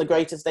 wasn't the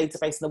greatest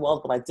database in the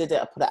world, but I did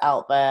it. I put it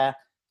out there,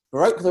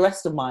 broke the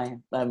rest of my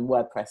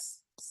WordPress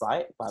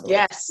site, by the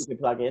way,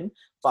 stupid plugin,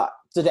 but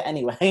did it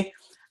anyway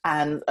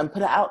and put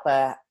it out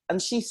there.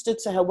 And she stood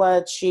to her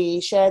word.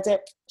 She shared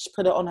it. She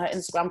put it on her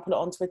Instagram, put it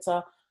on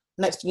Twitter.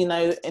 Next thing you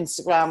know,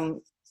 Instagram,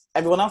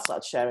 everyone else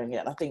started sharing it.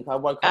 And I think I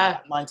woke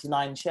up at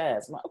 99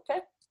 shares. I'm like, okay,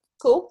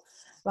 cool.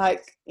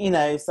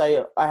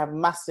 So I have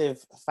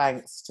massive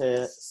thanks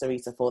to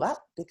Sarita for that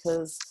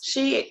because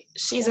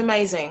she's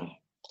amazing.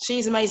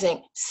 She's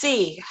amazing.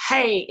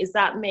 Hey, is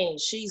that me?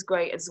 She's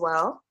great as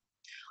well.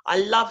 I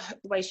love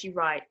the way she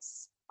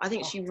writes. I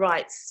think she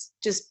writes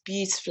just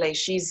beautifully.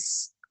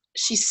 She's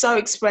so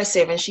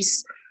expressive and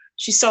she's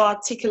so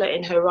articulate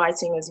in her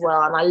writing as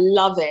well. And I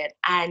love it.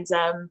 And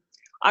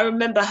I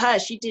remember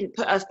she didn't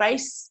put her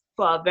face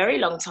for a very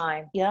long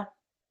time. Yeah.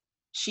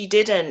 She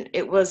didn't.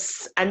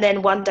 And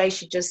then one day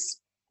she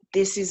just,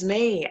 this is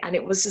me. And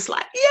it was just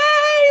like,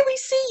 yay, we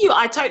see you.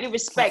 I totally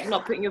respect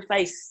not putting your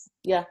face.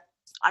 Yeah.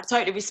 I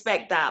totally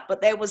respect that.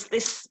 But there was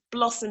this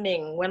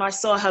blossoming when I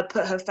saw her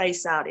put her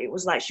face out. It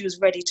was like she was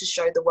ready to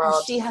show the world.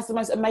 And she has the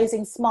most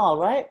amazing smile,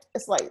 right?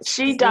 It's like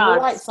she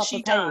does.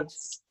 She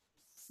does.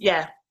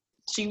 Yeah,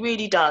 she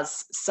really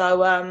does.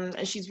 So,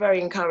 and she's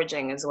very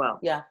encouraging as well.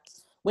 Yeah.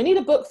 We need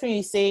a book for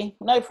you, see?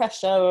 No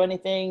pressure or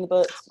anything,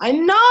 but... I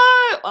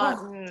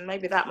know!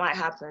 Maybe that might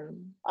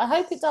happen. I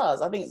hope it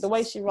does. I think the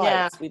way she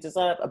writes, we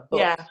deserve a book.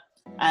 Yeah.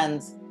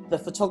 And the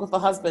photographer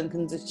husband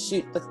can just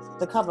shoot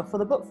the cover for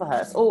the book for her.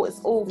 It's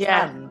all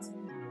planned.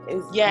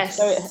 Yes.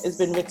 So it has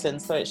been written,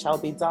 so it shall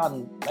be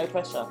done. No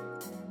pressure.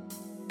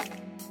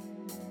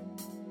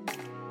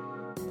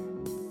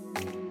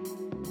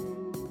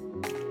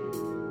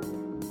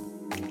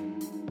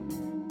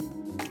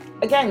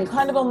 Again,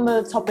 kind of on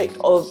the topic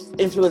of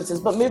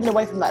influencers, but moving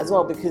away from that as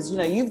well, because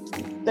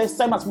there's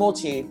so much more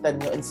to you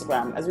than your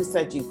Instagram. As we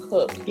said, you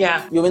cook.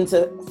 Yeah. You're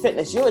into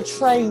fitness. You're a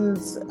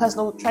trained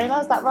personal trainer.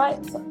 Is that right?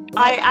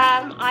 I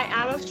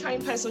am a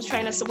trained personal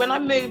trainer. So when I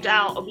moved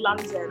out of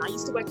London, I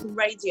used to work in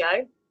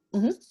radio,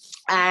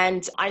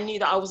 and I knew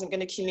that I wasn't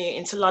going to commute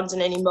into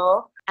London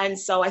anymore. And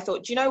so I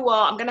thought, you know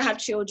what? I'm going to have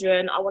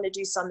children. I want to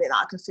do something that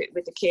I can fit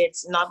with the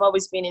kids. And I've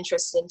always been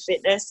interested in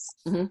fitness.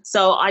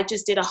 So I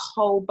just did a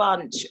whole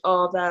bunch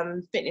of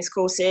fitness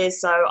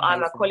courses. So amazing.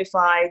 I'm a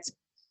qualified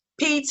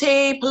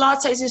PT,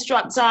 Pilates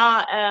instructor.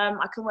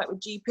 I can work with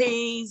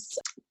GPs.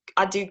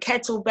 I do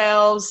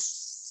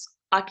kettlebells.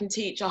 I can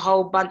teach a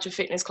whole bunch of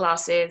fitness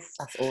classes.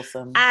 That's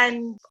awesome.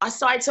 And I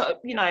started to,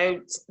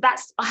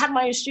 I had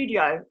my own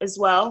studio as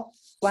well.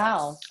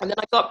 Wow. And then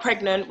I got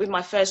pregnant with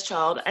my first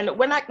child. And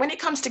when it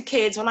comes to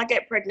kids, when I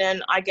get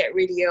pregnant, I get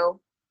really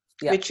ill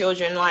with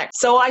children.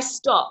 So I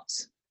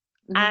stopped.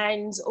 Mm-hmm.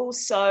 And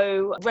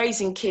also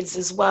raising kids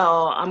as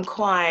well. I'm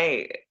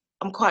quite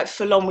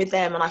full on with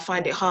them, and I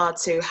find it hard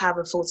to have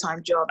a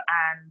full-time job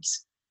and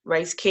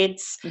raise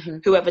kids. Mm-hmm.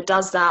 Whoever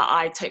does that,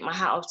 I take my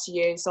hat off to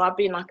you. So I've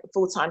been like a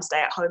full-time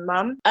stay-at-home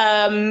mum.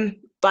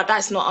 But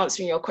that's not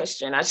answering your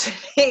question,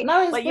 actually.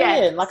 No, it's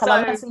brilliant. I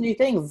learned some new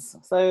things.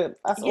 So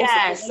that's awesome.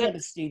 Yeah, so, had a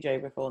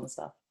studio before and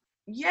stuff.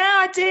 Yeah,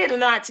 I did,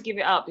 and I had to give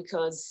it up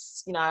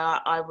because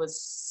I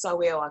was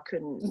so ill I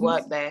couldn't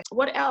work there.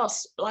 What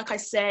else? Like I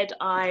said,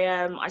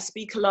 I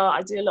speak a lot.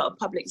 I do a lot of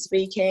public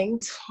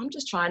speaking. I'm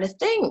just trying to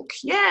think.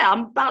 Yeah,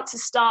 I'm about to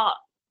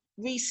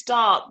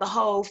restart the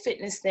whole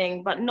fitness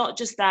thing, but not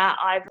just that.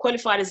 I've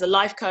qualified as a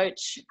life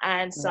coach,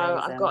 and so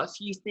I've got a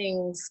few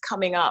things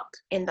coming up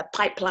in the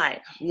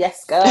pipeline.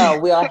 Yes, girl,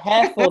 we are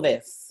here for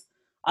this.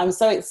 I'm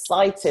so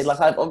excited.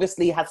 I've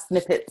obviously had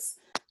snippets,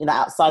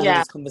 outside of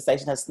this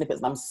conversation, has snippets,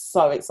 and I'm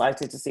so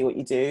excited to see what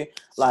you do.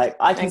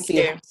 I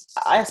see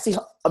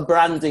a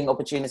branding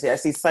opportunity. I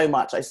see so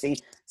much. I see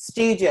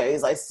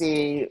studios. I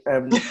see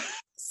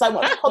so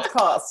much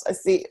podcasts. I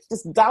see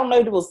just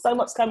downloadables. So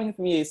much coming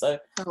from you. So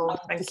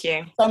thank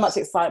you. So much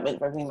excitement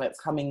for everything that's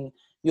coming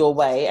your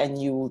way,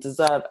 and you will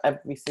deserve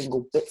every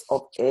single bit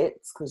of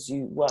it because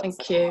you work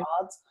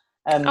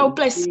hard.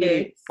 Bless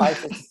you.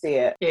 Excited to see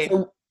it.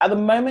 So at the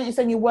moment, you're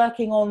saying you're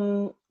working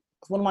on.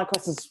 One of my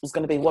questions was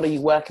going to be, what are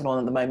you working on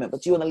at the moment?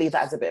 But do you want to leave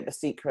that as a bit of a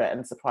secret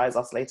and surprise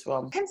us later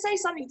on? I can say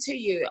something to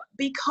you.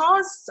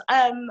 Because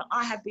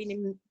I have been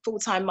in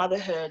full-time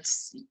motherhood,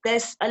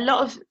 there's a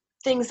lot of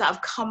things that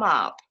have come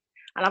up,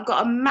 and I've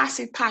got a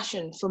massive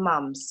passion for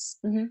mums.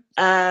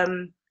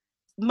 Mm-hmm.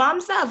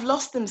 Mums that have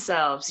lost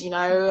themselves,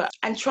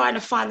 and trying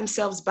to find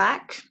themselves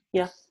back.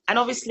 Yeah. And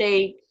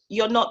obviously,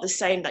 you're not the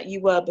same that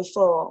you were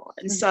before.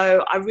 And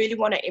so I really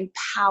want to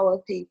empower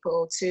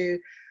people to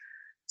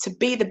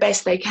be the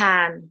best they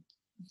can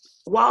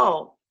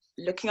while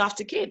looking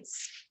after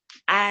kids,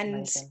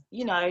 and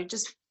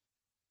just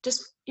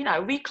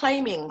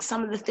reclaiming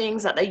some of the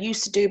things that they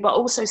used to do, but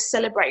also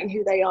celebrating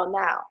who they are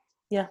now.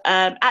 Yeah.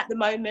 At the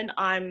moment,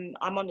 I'm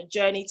on a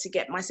journey to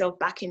get myself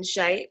back in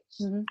shape,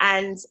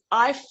 and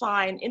I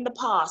find in the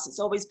past it's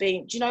always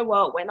been, do you know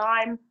what? When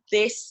I'm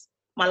this,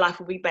 my life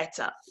will be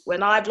better.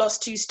 When I've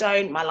lost 2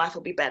 stone, my life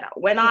will be better.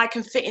 When I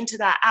can fit into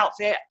that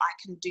outfit, I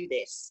can do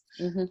this.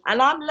 Mm-hmm.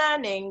 And I'm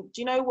learning,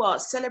 do you know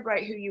what?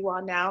 Celebrate who you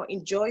are now,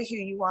 enjoy who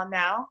you are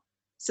now,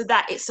 so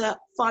that it's a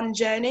fun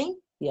journey.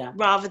 Yeah.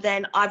 Rather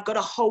than I've got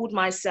to hold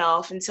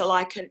myself until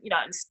I can,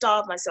 and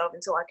starve myself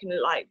until I can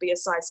be a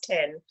size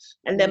 10,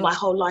 and then my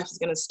whole life is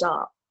going to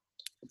start.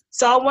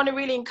 So I want to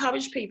really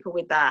encourage people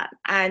with that.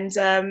 And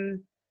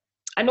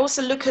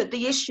also look at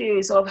the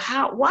issues of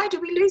why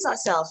do we lose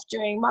ourselves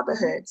during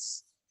motherhood?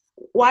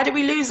 Why do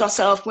we lose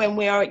ourselves when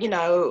we are,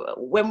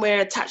 when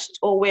we're attached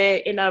or we're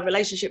in a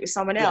relationship with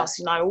someone else?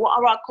 What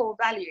are our core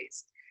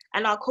values?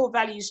 And our core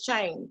values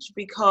change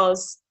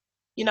because,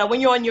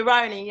 when you're on your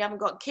own and you haven't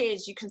got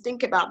kids, you can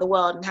think about the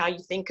world and how you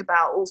think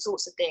about all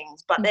sorts of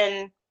things. But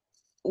then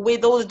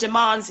with all the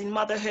demands in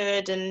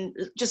motherhood and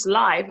just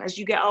life, as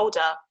you get older,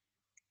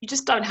 you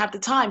just don't have the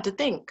time to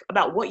think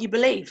about what you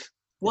believe.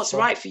 What's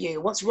right for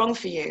you? What's wrong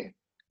for you?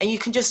 And you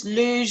can just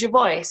lose your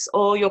voice,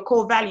 or your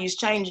core values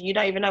change and you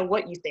don't even know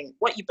what you think,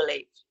 what you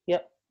believe.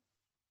 Yep.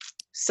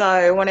 So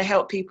I want to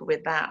help people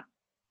with that.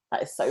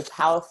 That is so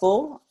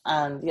powerful.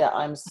 And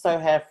I'm so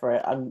here for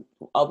it.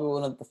 I'll be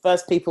one of the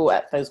first people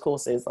at those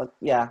courses. For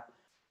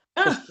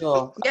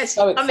sure. Yes,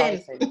 so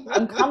exciting.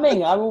 I'm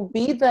coming. I will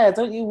be there.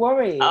 Don't you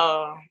worry.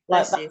 Oh,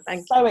 that's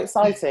so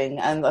exciting.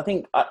 And I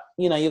think,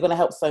 you're going to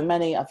help so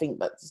many. I think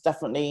that's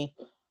definitely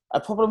a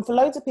problem for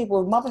loads of people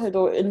with motherhood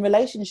or in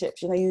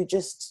relationships. You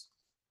just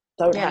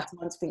don't have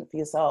time to think for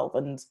yourself,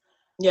 and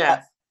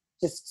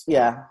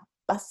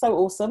that's so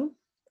awesome.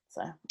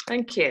 So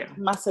thank you.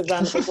 Massive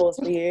round of applause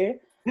for you.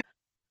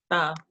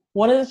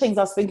 One of the things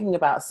I was thinking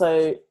about,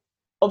 so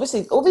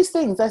obviously all these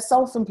things, they're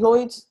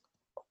self-employed,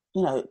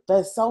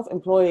 they're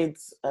self-employed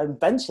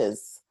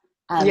ventures,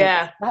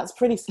 and that's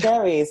pretty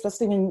scary,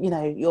 especially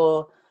when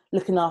you're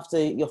looking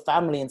after your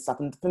family and stuff.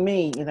 And for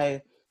me,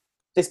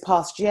 this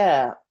past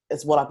year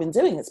is what I've been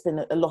doing. It's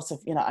been a lot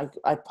of,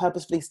 I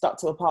purposefully stuck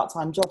to a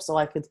part-time job so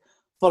I could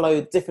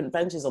follow different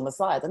ventures on the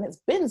side. And it's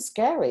been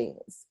scary.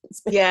 It's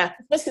been,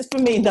 especially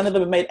for me, none of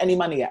them have made any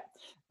money yet.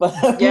 But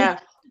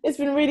it's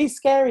been really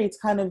scary to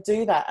kind of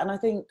do that. And I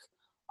think,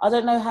 I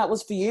don't know how it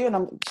was for you, and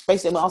I'm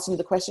asking you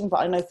the question, but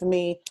I know for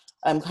me,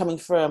 coming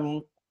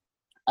from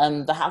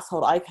the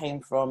household I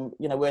came from,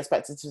 we're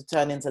expected to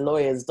turn into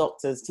lawyers,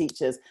 doctors,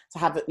 teachers, to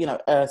have,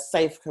 a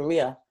safe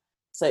career.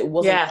 So it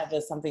wasn't ever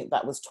something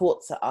that was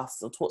taught to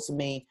us or taught to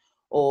me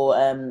or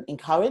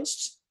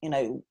encouraged.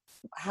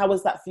 How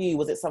was that for you?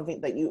 Was it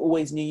something that you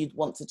always knew you'd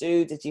want to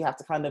do? Did you have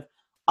to kind of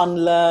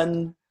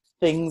unlearn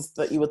things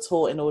that you were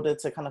taught in order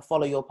to kind of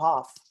follow your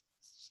path?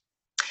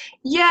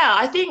 Yeah,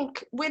 I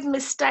think with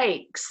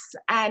mistakes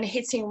and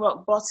hitting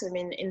rock bottom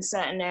in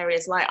certain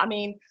areas, like, I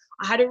mean,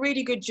 I had a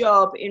really good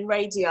job in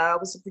radio. I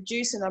was a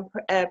producer and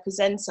a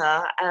presenter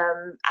at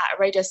a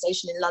radio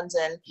station in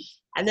London.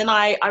 And then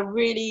I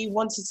really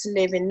wanted to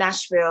live in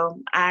Nashville,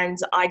 and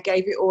I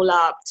gave it all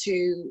up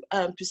to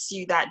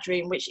pursue that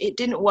dream, which it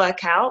didn't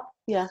work out.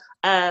 Yeah.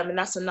 And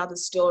that's another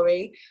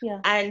story. Yeah.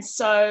 And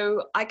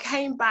so I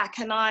came back,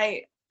 and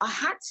I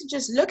had to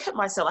just look at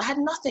myself. I had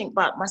nothing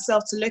but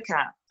myself to look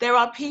at. There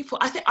are people,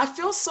 I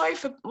feel sorry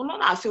for, well, not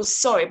that I feel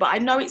sorry, but I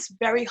know it's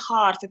very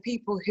hard for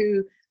people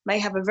who may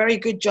have a very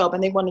good job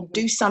and they want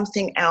to do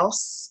something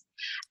else,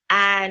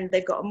 and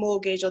they've got a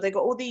mortgage, or they've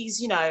got all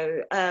these, you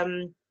know,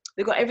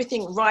 they've got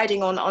everything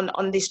riding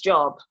on this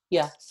job.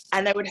 Yeah.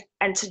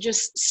 And to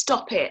just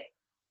stop it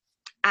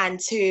and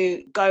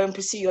to go and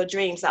pursue your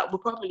dreams that will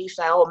probably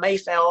fail or may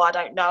fail, I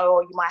don't know,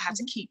 or you might have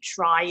to keep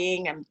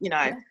trying, and, you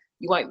know,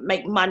 you won't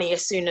make money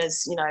as soon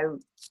as, you know,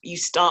 you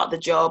start the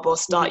job or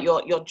start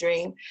your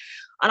dream.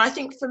 And I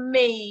think for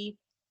me,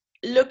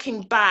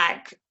 looking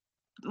back,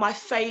 my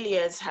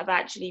failures have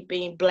actually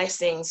been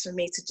blessings for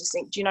me to just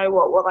think, do you know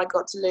what have I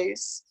got to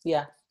lose?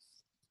 Yeah.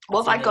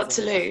 What have I got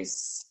to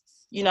lose?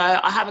 You know,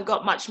 I haven't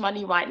got much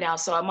money right now,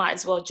 so I might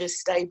as well just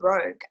stay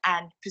broke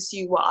and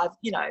pursue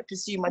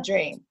pursue my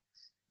dream.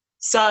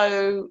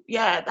 So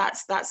yeah,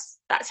 that's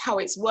how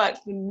it's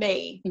worked for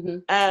me.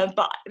 Mm-hmm.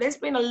 But there's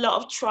been a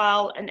lot of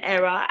trial and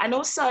error, and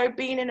also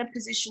being in a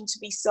position to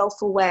be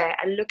self-aware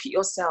and look at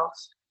yourself.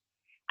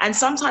 And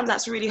sometimes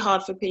that's really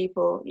hard for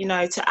people, you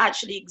know, to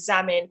actually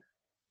examine,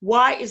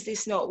 why is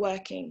this not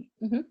working?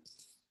 Mm-hmm.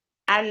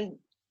 And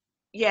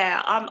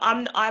yeah,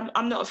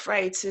 I'm not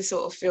afraid to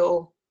sort of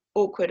feel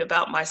awkward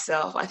about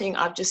myself. I think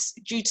I've just,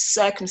 due to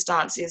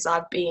circumstances,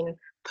 I've been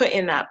put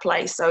in that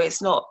place, so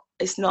it's not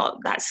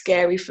that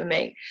scary for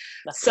me.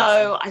 That's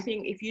so awesome. I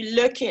think if you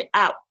look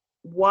at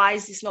why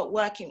is this not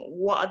working,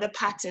 what are the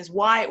patterns,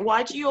 why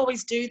do you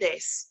always do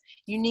this?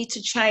 You need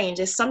to change.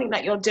 There's something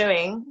that you're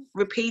doing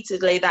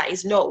repeatedly that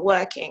is not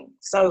working.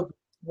 So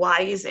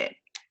why is it?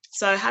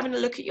 So having a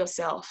look at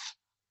yourself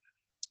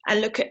and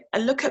look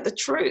at the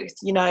truth,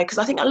 you know, because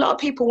I think a lot of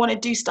people want to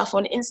do stuff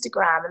on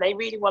Instagram, and they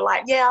really were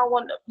like, yeah, I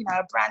want, you know,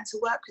 a brand to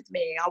work with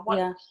me. I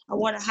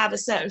want to have a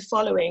certain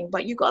following,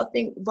 but you got to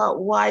think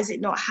about, why is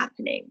it not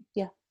happening?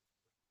 Yeah.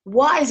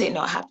 Why is it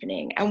not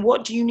happening? And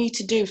what do you need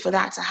to do for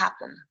that to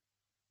happen?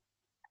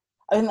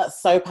 I think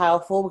that's so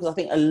powerful, because I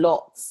think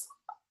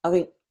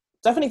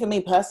definitely for me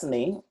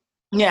personally,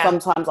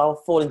 sometimes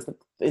I'll fall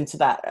into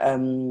that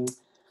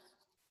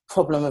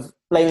problem of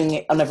blaming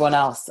it on everyone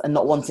else and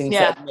not wanting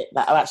to admit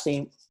that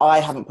I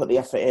haven't put the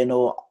effort in,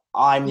 or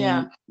I'm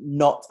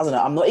not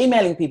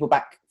emailing people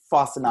back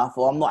fast enough,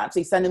 or I'm not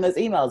actually sending those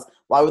emails.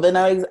 Why would they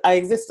know I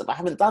exist if I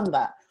haven't done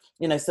that?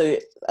 You know, so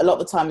a lot of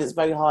the time it's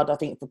very hard, I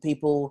think, for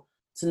people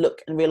to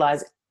look and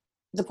realize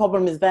the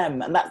problem is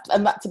them, and that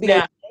to be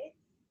okay. I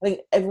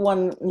think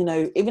everyone, you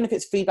know, even if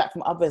it's feedback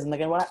from others and they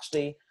go, well,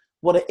 actually,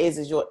 what it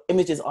is your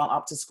images aren't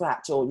up to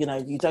scratch, or, you know,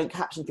 you don't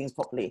caption things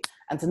properly,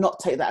 and to not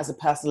take that as a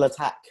personal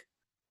attack.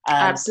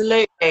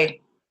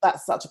 Absolutely.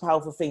 That's such a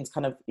powerful thing to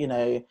kind of, you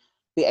know,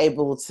 be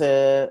able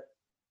to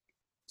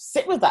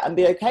sit with that and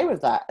be okay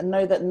with that, and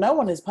know that no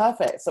one is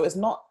perfect. So it's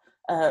not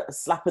a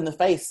slap in the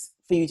face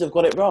for you to have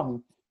got it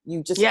wrong.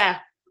 You just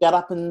get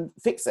up and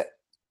fix it.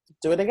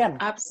 Do it again.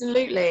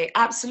 Absolutely.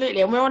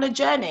 And we're on a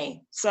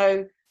journey.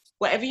 So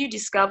whatever you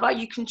discover,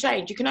 you can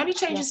change. You can only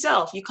change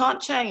yourself. You can't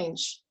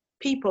change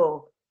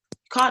people.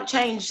 You can't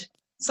change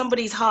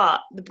somebody's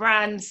heart, the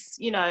brand's,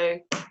 you know,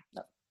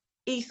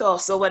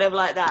 ethos or whatever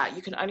like that.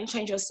 You can only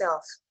change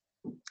yourself.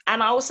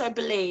 And I also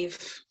believe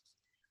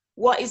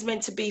what is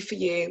meant to be for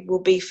you will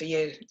be for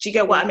you. Do you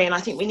get what I mean? I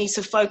think we need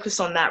to focus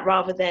on that,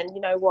 rather than,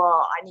 you know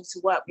what, I need to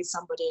work with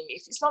somebody.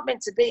 If it's not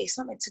meant to be, it's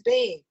not meant to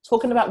be.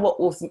 Talking about what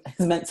is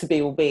meant to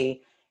be will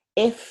be,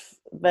 if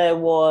there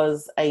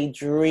was a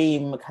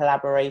dream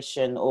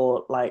collaboration,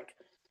 or like,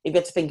 if you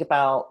had to think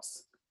about,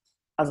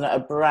 I don't know, a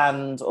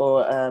brand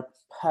or a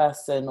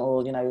person,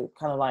 or, you know,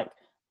 kind of like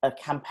a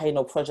campaign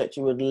or project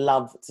you would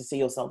love to see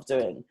yourself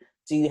doing,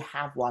 do you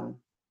have one?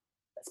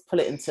 Let's pull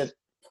it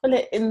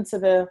into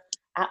the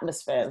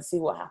atmosphere and see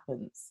what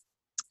happens.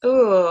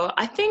 Oh,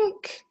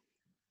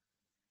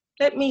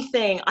 let me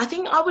think. I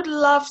think I would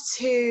love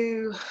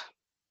to,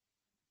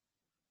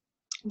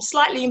 I'm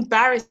slightly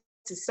embarrassed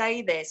to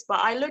say this, but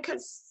I look at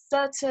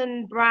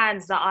certain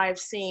brands that I've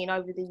seen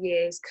over the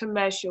years,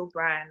 commercial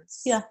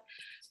brands. Yeah.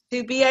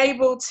 To be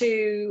able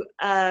to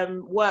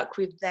work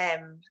with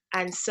them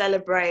and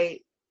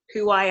celebrate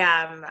who I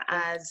am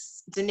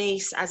as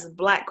Denise, as a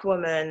Black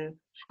woman,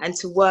 and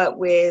to work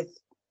with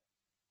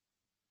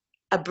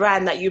a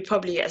brand that you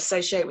probably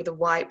associate with a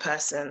white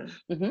person.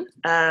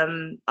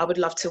 Mm-hmm. I would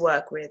love to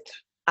work with.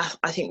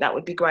 I think that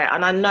would be great.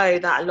 And I know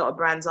that a lot of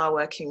brands are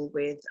working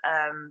with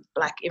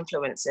Black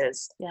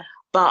influencers. Yeah.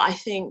 But I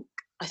think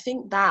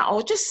that,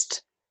 or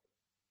just,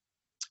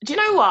 do you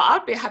know what?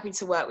 I'd be happy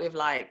to work with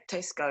like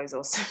Tesco's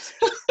or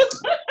something.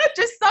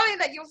 Just something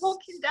that you're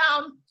walking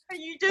down and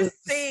you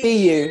just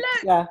see you.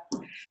 Look, yeah.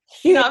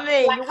 You Huge know what I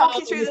mean? black You're heart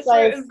walking on through your the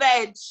fruit face. and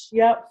veg.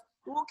 Yep.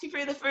 Walking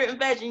through the fruit and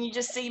veg, and you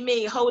just see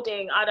me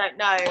holding, I don't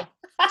know.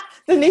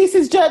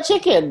 Denise's jerk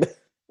chicken.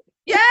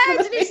 Yeah, It's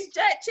gonna Denise's be,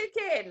 jerk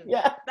chicken.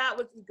 yeah. That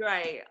would be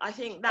great. I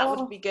think that would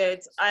Oh, be good.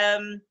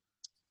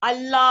 I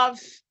love,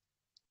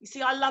 you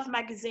see, I love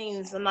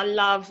magazines, and I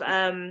love,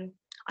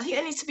 I think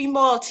there needs to be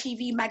more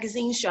TV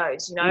magazine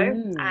shows, you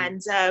know,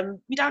 and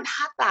we don't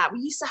have that. We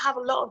used to have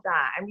a lot of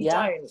that, and we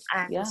yeah. don't.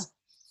 And Yeah.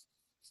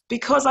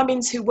 because I'm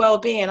into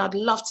well-being, I'd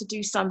love to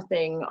do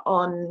something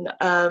on,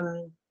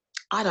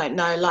 I don't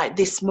know, like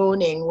This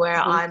Morning,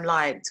 where I'm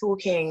like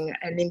talking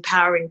and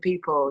empowering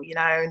people, you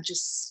know, and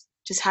just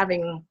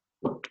having,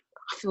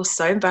 I feel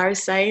so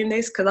embarrassed saying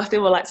this because I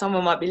feel like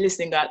someone might be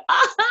listening going,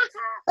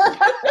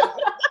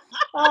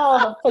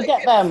 Oh,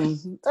 forget them.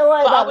 Don't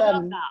worry but I about would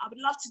love them. that.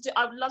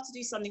 I would love to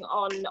do something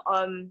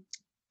on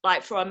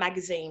like for a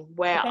magazine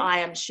where Okay. I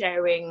am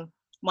sharing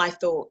my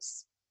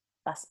thoughts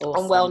That's on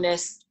awesome.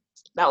 wellness.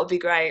 That would be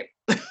great.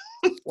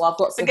 Well, I've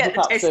got some Forget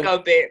the hookups with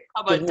Tesco bit.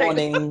 Come on, Good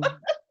Morning,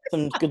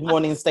 some Good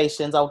Morning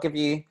stations. I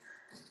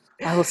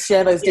will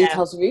share those yeah.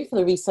 details with you for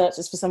the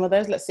researchers for some of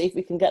those. Let's see if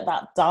we can get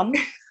that done.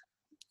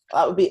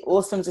 That would be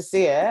awesome to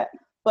see it.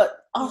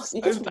 But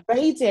you just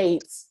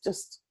radiate.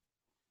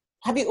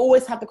 Have you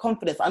always had the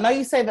confidence? I know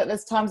you say that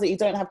there's times that you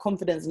don't have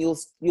confidence and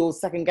you'll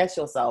second guess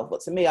yourself.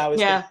 But to me, I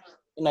always think,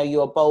 you know,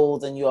 you're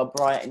bold and you are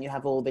bright and you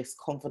have all this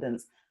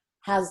confidence.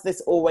 Has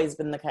this always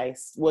been the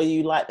case? Were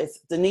you like this?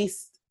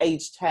 Denise,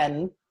 age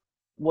 10,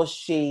 was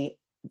she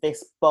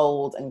this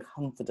bold and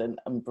confident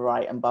and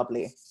bright and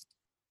bubbly?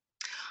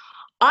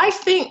 I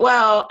think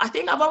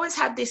I've always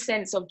had this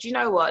sense of, do you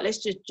know what?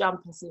 Let's just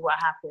jump and see what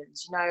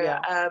happens. You know,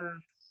 Yeah.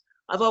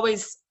 I've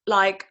always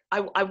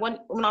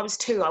when I was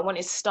 2, I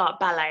wanted to start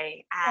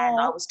ballet, and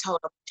I was told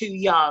I'm too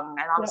young,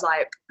 and I was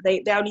like,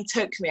 they only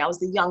took me. I was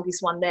the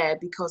youngest one there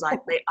because I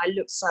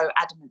looked so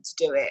adamant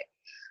to do it,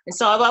 and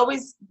so I've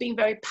always been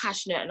very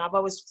passionate, and I've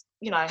always,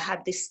 you know,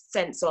 had this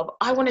sense of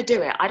I want to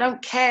do it. I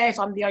don't care if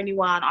I'm the only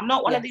one. I'm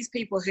not one of these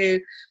people who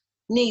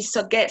needs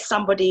to get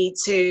somebody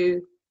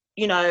to,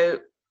 you know,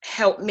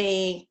 help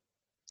me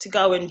to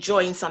go and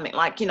join something.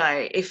 Like, you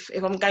know, if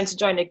I'm going to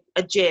join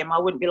a gym, I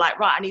wouldn't be like,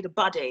 right, I need a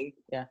buddy.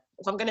 Yeah.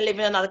 If I'm going to live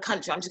in another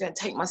country, I'm just going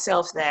to take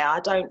myself there. I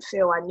don't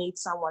feel I need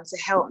someone to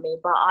help me.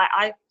 But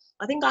I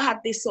think I have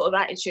this sort of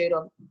attitude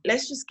of,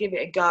 let's just give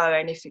it a go.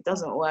 And if it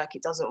doesn't work,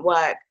 it doesn't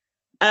work.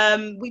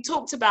 We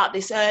talked about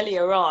this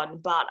earlier on,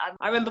 but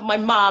I remember my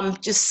mum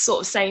just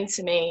sort of saying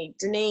to me,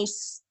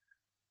 Denise,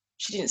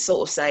 she didn't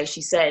sort of say,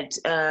 she said,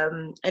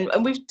 and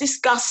we've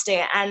discussed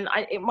it, and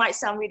it might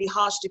sound really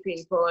harsh to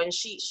people, and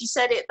she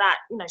said it that,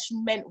 you know, she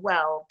meant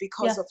well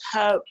because of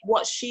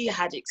what she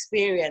had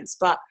experienced.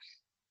 But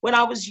when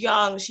I was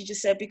young, she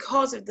just said,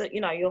 because of the,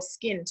 you know, your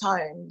skin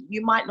tone,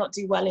 you might not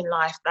do well in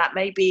life. That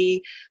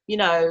maybe, you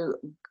know,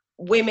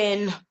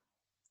 women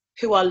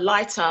who are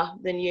lighter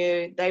than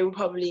you, they will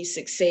probably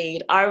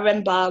succeed. I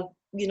remember,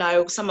 you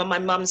know, some of my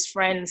mum's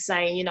friends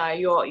saying, you know,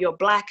 you're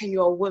black and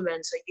you're a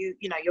woman, so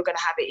you know, you're going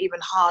to have it even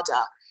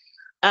harder.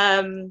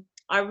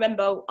 I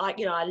remember, I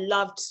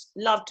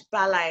loved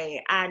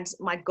ballet, and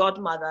my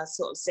godmother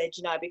sort of said,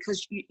 you know,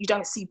 because you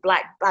don't see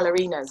black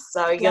ballerinas,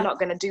 so you're not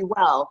going to do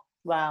well.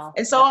 Wow.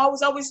 And so I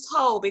was always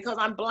told, because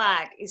I'm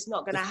black, it's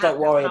not going to happen.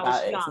 Don't worry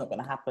about it. It's not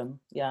going to happen.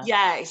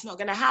 Yeah, it's not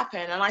going to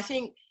happen. And I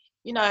think,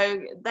 you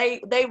know,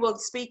 they were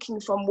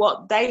speaking from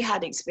what they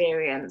had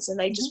experienced, and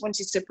they just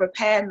wanted to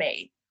prepare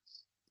me.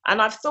 And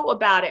I've thought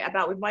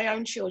about with my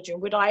own children,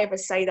 would I ever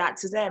say that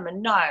to them?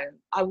 And no,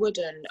 I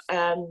wouldn't,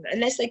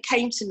 unless they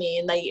came to me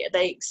and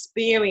they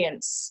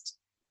experienced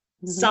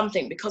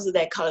something because of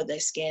their color of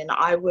their skin.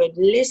 I would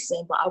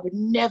listen, but I would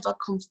never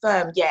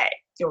confirm, yeah,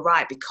 you're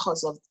right,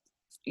 because of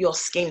your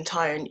skin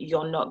tone,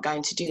 you're not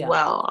going to do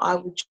well. I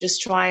would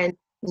just try and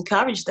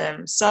encourage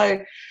them.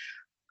 So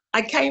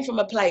I came from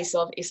a place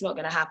of, it's not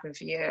going to happen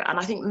for you. And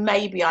I think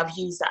maybe I've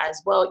used that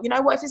as, well, you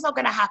know what, if it's not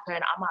going to happen,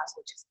 I might as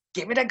well just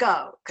give it a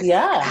go.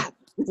 Yeah.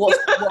 What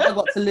I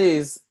got to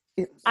lose.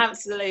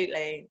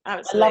 Absolutely. I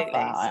love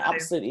that. I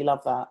absolutely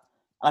love that.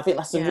 And I think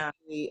that's a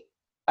really,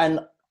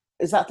 and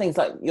is that things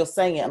like you're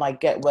saying it, and I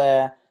get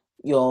where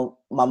your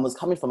mum was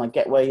coming from. I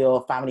get where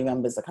your family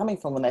members are coming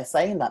from when they're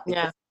saying that,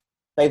 because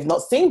they've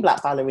not seen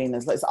black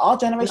ballerinas. Like, it's our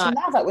generation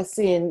now that we're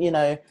seeing, you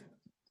know,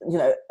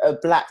 a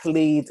black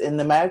lead in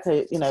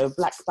America, you know,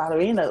 black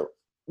ballerina.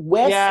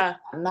 Where's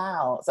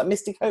now? It's like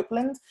Misty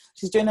Copeland.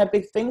 She's doing her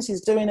big thing. She's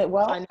doing it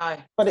well. I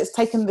know. But it's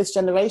taken this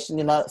generation,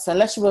 you know. So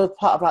unless you were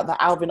part of like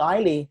the Alvin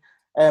Ailey,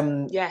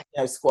 you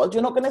know, squad,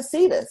 you're not going to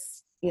see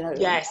this. You know,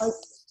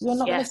 you're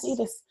not going to see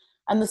this.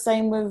 And the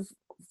same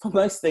for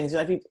most things.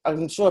 You know,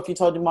 I'm sure if you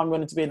told your mum you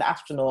wanted to be an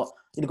astronaut,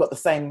 you'd have got the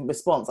same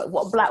response. Like,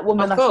 what black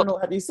woman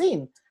astronaut have you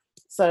seen?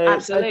 So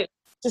absolutely,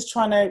 just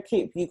trying to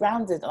keep you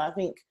grounded. And I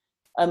think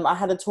I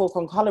had a talk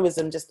on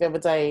colorism just the other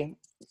day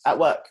at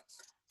work.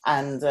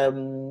 And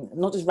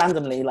not just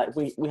randomly, like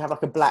we have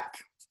like a black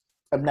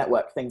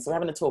network thing. So we're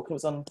having a talk, it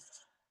was on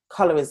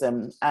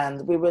colorism,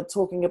 and we were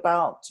talking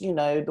about, you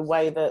know, the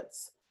way that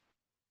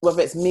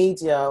whether it's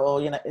media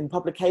or, you know, in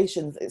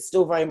publications, it's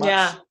still very much,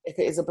 Yeah. if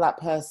it is a black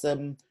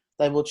person,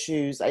 they will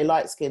choose a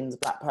light-skinned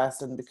black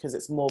person because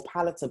it's more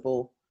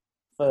palatable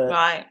for,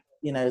 Right.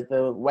 you know,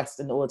 the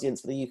Western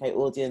audience, for the UK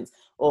audience,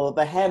 or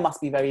the hair must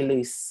be very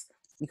loose.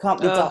 You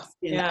can't be dark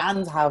skinned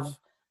and have,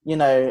 you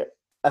know,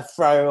 a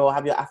fro or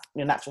have your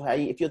natural hair.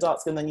 If you're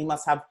dark skinned, then you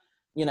must have,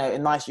 you know, a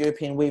nice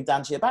European weave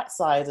down to your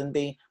backside and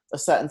be a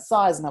certain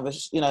size and have a,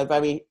 you know,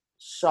 very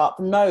sharp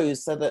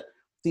nose, so that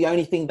the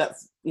only thing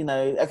that's, you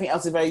know, everything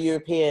else is very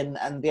European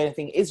and the only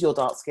thing is your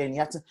dark skin. You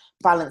have to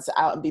balance it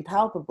out and be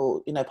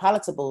palatable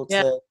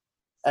to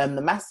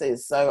the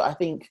masses. So I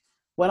think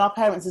when our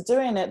parents are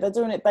doing it, they're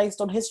doing it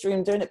based on history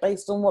and doing it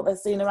based on what they're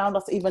seeing around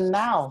us even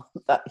now.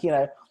 That, you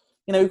know,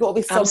 we've got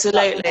to be so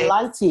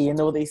lighty and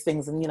all these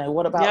things. And, you know,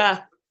 what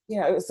about, you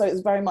know, so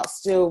it's very much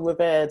still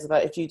revered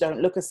that if you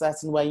don't look a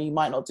certain way, you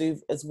might not do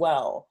as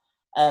well.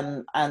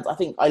 And I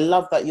think I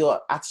love that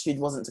your attitude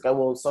wasn't to go,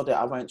 well, sod it,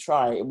 I won't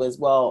try. It was,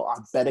 well, I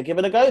better give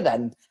it a go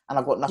then. And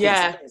I've got nothing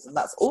to lose. And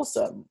that's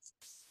awesome.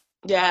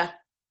 Yeah.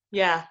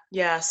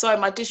 Sorry,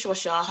 my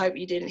dishwasher, I hope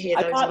you didn't hear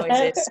those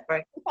noises.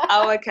 Sorry.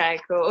 Oh, okay,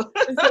 cool.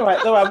 It's all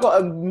right. Though I've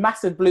got a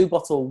massive blue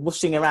bottle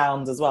whooshing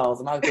around as well.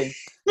 So I'm hoping.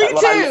 Me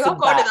too. I've got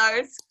one of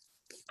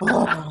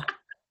those.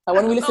 And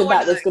when we listen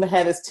back, there's going to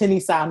hear this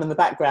tinny sound in the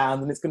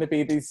background, and it's going to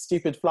be these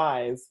stupid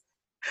flies.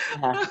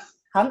 Yeah.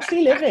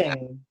 Country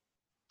living.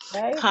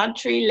 Okay.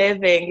 Country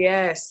living,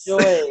 yes.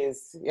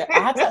 Joys. Yeah, I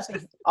had to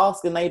actually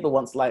ask a neighbour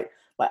once,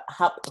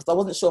 because I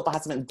wasn't sure if I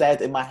had something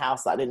dead in my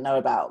house that I didn't know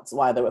about,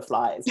 why there were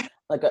flies.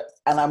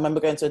 And I remember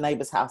going to a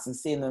neighbour's house and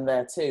seeing them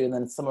there too, and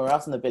then somewhere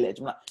else in the village.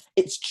 I'm like,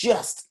 it's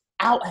just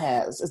out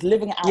here. It's just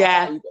living out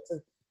here. You get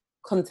to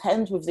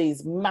contend with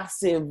these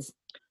massive.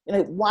 You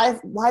know, why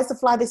is the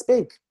fly this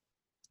big?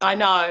 I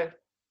know.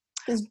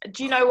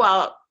 Do you know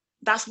what?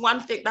 That's one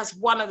thing. That's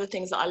one of the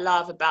things that I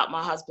love about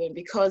my husband,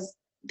 because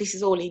this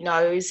is all he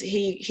knows.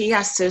 He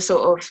has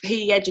to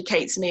he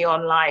educates me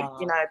on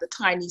you know, the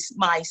tiny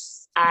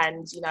mice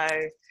and, you know,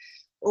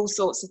 all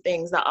sorts of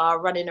things that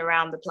are running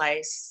around the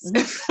place.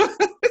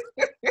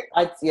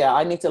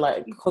 I need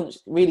to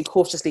really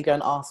cautiously go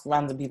and ask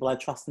random people I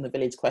trust in the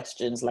village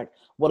questions, like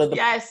what are the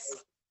I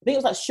think it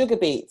was like sugar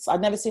beets.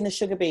 I'd never seen a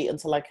sugar beet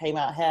until I came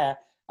out here,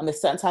 and there's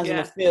certain times in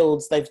the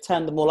fields they've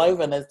turned them all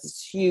over and there's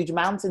this huge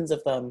mountains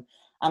of them.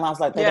 And I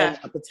was like, they don't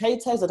have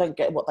potatoes, I don't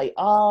get what they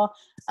are.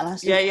 And I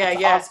actually had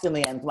to ask in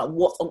the end, like,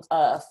 what on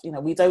earth? You know,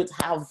 we don't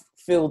have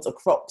fields or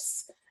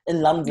crops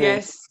in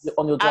London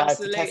on your drive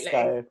to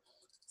Tesco.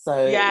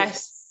 So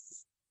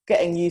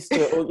getting used to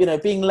it, or, you know,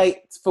 being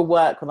late for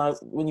work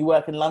when you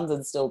work in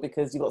London still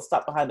because you got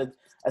stuck behind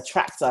a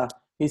tractor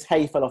whose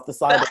hay fell off the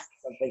side or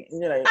something. You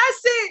know,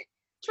 that's it.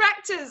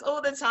 Tractors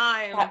all the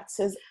time.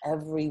 Tractors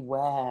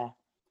everywhere.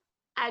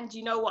 And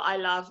you know what I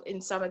love in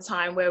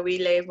summertime where we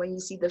live, when you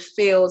see the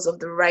fields of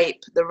the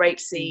rape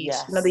seed,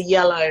 you know, the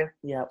yellow.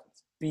 Yeah,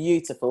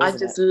 beautiful. I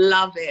just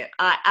love it.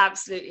 I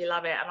absolutely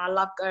love it. And I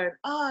love going,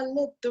 oh,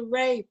 look, the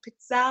rape,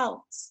 it's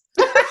out.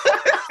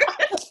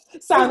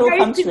 Sound all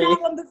country.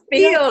 Out on the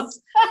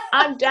fields.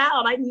 I'm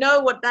down. I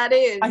know what that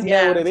is. I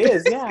know what it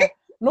is, yeah.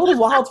 And all the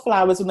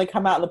wildflowers, when they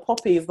come out, and the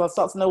poppies, and I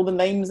start to know all the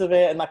names of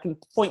it, and I can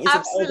point you to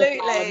the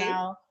flower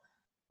now.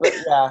 But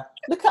yeah,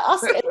 look at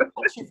us getting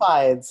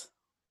countrified.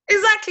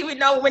 Exactly, we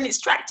know when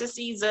it's tractor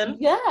season.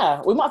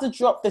 Yeah, we might have to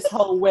drop this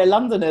whole "we're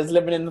Londoners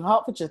living in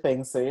Hertfordshire"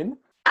 thing soon.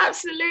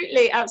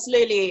 Absolutely.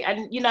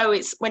 And you know,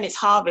 it's when it's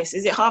harvest.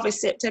 Is it harvest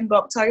September,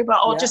 October,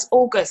 or just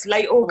August,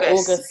 late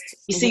August?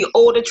 You see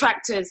all the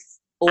tractors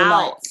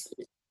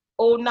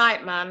all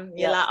night, man.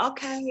 You're like,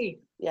 okay,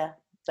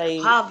 they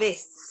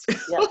harvest.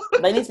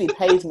 They need to be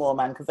paid more,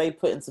 man, because they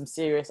put in some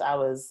serious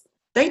hours.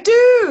 They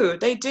do,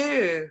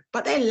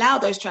 but they're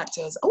loud, those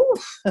tractors. Oh,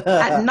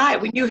 at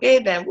night when you hear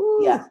them.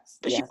 Woo,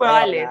 especially where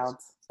I live. Loud.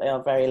 They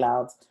are very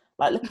loud.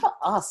 Like, look at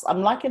us.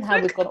 I'm liking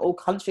how we've got all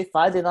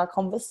countrified in our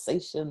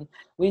conversation.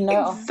 We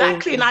know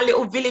exactly in our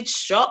little village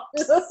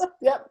shops.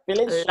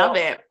 Village shops. Love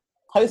it.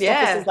 Post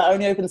offices that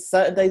only open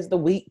certain days of the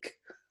week.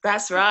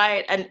 That's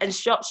right, and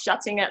shops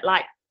shutting at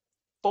like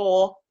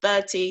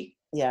 4:30.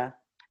 Yeah.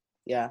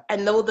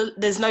 And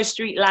there's no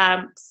street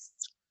lamps.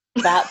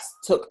 That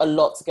took a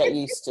lot to get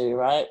used to,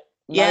 right?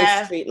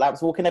 No street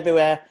lamps, walking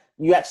everywhere.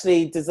 You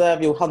actually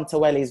deserve your hunter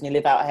wellies when you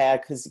live out here,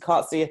 because you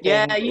can't see a thing.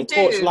 Yeah, you do.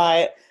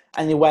 Torchlight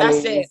and your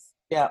wellies. That's it.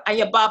 Yeah. And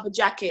your barber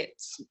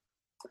jackets.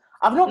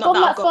 I've not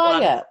gone that far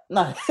yet.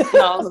 No.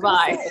 No,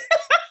 bye.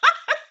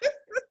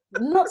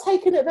 I'm not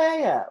taking it there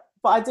yet.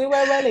 But I do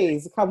wear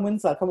wellies come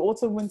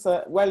autumn,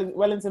 winter,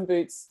 Wellington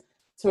boots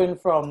to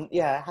and from.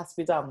 Yeah, it has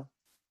to be done.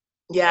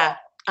 Yeah.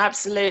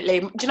 Absolutely.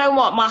 Do you know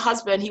what? My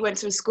husband, he went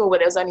to a school where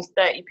there was only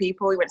 30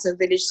 people. He went to a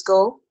village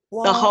school.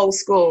 What? The whole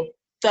school,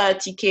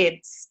 30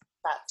 kids.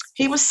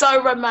 He was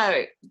so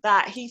remote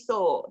that he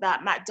thought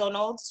that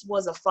McDonald's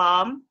was a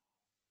farm.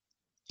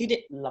 He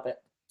did love it.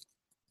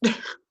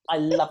 I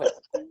love it.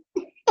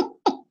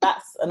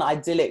 That's an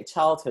idyllic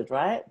childhood,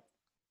 right?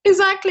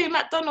 Exactly,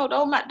 McDonald.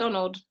 Oh,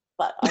 McDonald.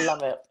 But I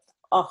love it.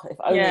 Oh, if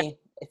only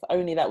if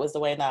only that was the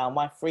way now.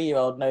 My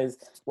 3-year-old knows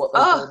what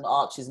those golden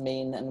arches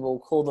mean and will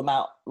call them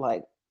out.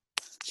 Like,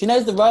 she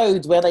knows the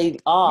roads where they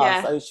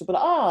are. So she'll be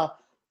like,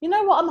 you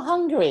know what? I'm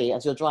hungry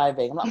as you're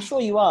driving. I'm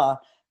sure you are.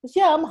 But,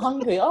 yeah, I'm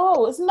hungry.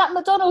 Oh, isn't that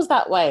McDonald's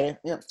that way?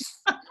 Yeah.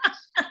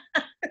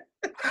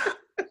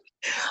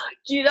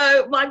 Do you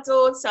know, my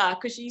daughter,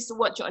 because she used to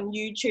watch it on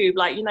YouTube,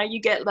 like, you know, you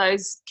get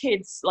those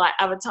kids like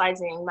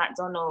advertising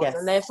McDonald's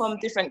and they're from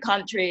different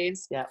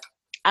countries. Yeah.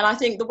 And I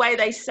think the way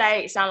they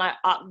say it sound like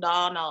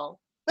McDonald.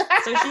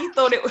 So she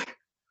thought it was,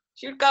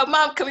 she would go,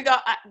 Mum, can we go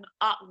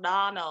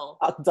McDonald?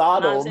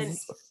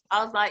 McDonald's.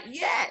 I was like,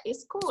 yeah,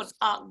 it's called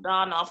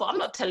McDonald. I thought, I'm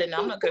not telling her,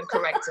 I'm not going to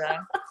correct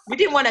her. We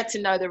didn't want her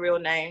to know the real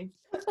name.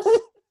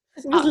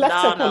 We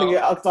left her calling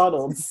it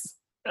McDonald's.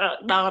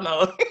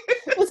 McDonald.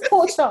 This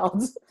poor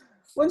child.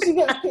 When she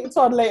gets picked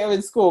on later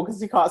in school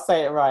because she can't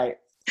say it right.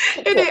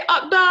 Is it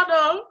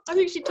McDonald? I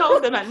think she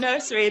told them at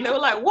nursery and they were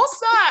like, what's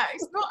that?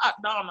 It's not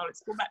McDonald, it's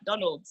called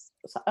McDonald's.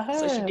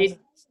 So she did.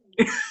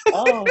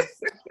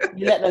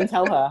 You let them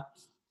tell her.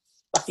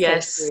 That's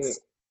yes. So sweet.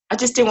 I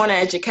just didn't want to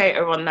educate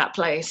her on that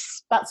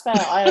place. That's fair.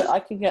 I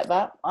can get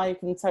that. I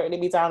can totally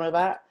be down with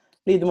that.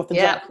 Leave them off the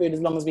junk food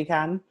as long as we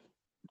can.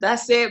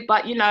 That's it.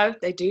 But, you know,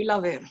 they do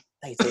love it.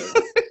 They do.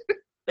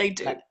 They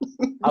do. Like,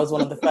 I was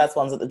one of the first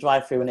ones at the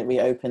drive-thru when it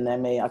reopened near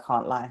me. I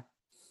can't lie.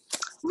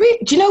 Do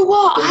you know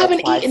what? I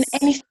haven't eaten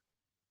anything.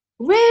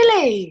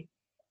 Really?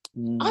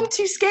 I'm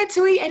too scared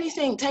to eat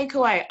anything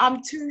takeaway.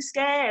 I'm too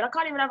scared. I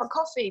can't even have a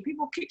coffee.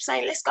 People keep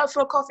saying, let's go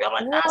for a coffee. I'm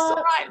like, that's all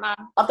right, man.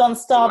 I've done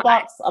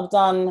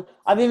Starbucks.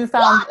 I've even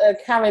found a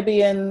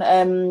Caribbean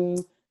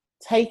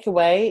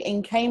takeaway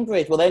in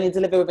Cambridge. Well, they only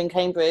deliver within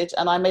Cambridge,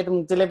 and I made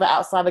them deliver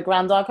outside the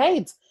Grand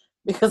Arcade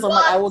because I'm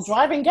like, I will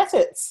drive and get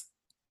it.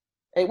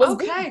 It was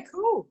good.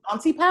 Cool.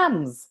 Auntie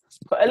Pam's.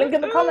 Put a link in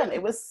the comment.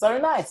 It was so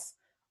nice.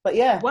 But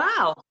yeah.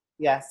 Wow.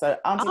 Yeah, so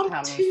Auntie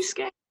Pam's. I'm too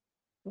scared.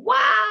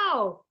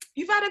 Wow.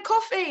 You've had a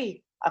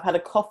coffee. I've had a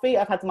coffee.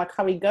 I've had my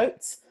curry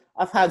goat.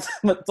 I've had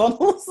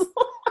McDonald's.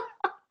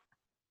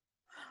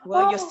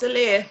 Well, you're still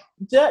here.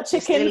 Jerk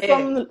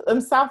chicken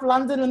from South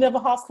London and the other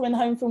half coming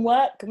home from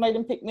work. Made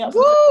them pick me up.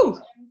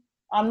 Woo!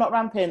 I'm not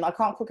ramping. I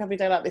can't cook every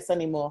day like this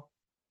anymore.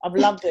 I've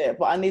loved it,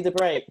 but I need a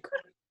break.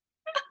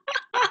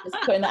 Just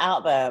putting it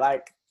out there.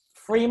 Like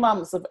 3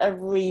 months of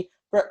every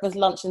breakfast,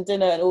 lunch and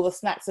dinner and all the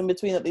snacks in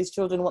between that these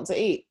children want to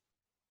eat.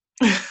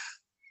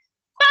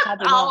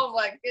 Oh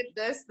my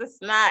goodness, the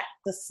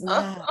snacks.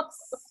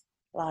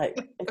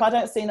 Like, if I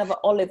don't see another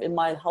olive in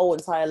my whole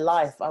entire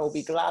life, I will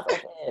be glad of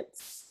it.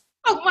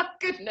 Oh my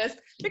goodness,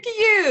 look at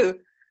you.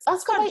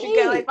 That's country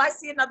girl. If I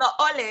see another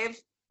olive.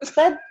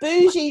 They're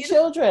bougie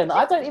children.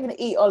 I don't even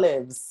eat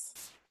olives.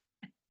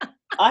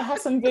 I have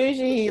some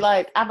bougie,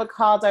 like,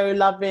 avocado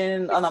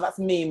loving. Oh no, that's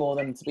me more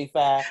than, to be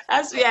fair.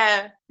 That's,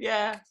 yeah.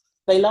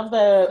 They love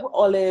their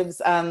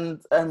olives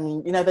and,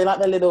 you know, they like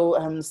their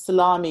little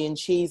salami and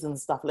cheese and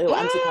stuff, little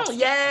antipasto.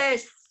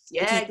 Yes.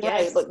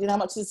 Yeah. But you know how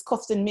much it's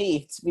costing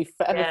me to be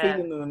forever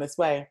feeding them in this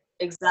way?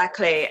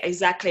 Exactly.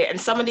 And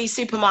some of these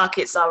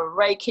supermarkets are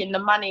raking the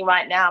money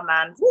right now,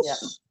 man. Yeah.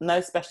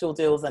 No special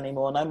deals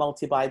anymore. No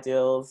multi-buy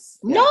deals.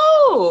 Yeah.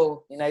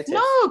 No. You notice?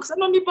 No, because I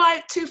normally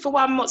buy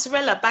 2-for-1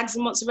 mozzarella, bags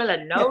of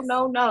mozzarella. No.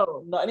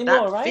 Not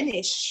anymore, right?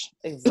 Finish.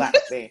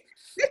 Exactly.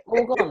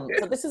 All gone.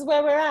 So this is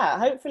where we're at.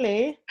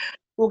 Hopefully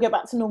we'll get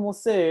back to normal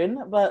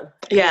soon. But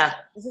yeah,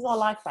 this is our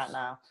life right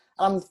now.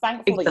 And I'm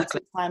thankful that you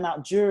took time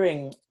out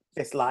during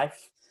this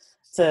life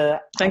to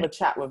have a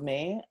chat with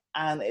me.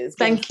 And it's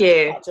been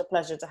such a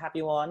pleasure to have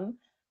you on.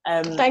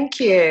 Thank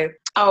you.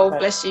 Oh,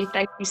 bless you.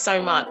 Thank you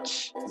so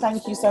much.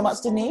 Thank you so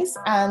much, Denise.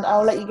 And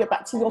I'll let you get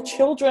back to your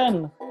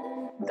children.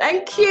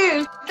 Thank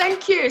you.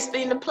 It's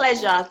been a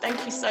pleasure.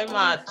 Thank you so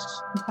much.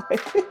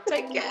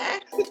 Take care.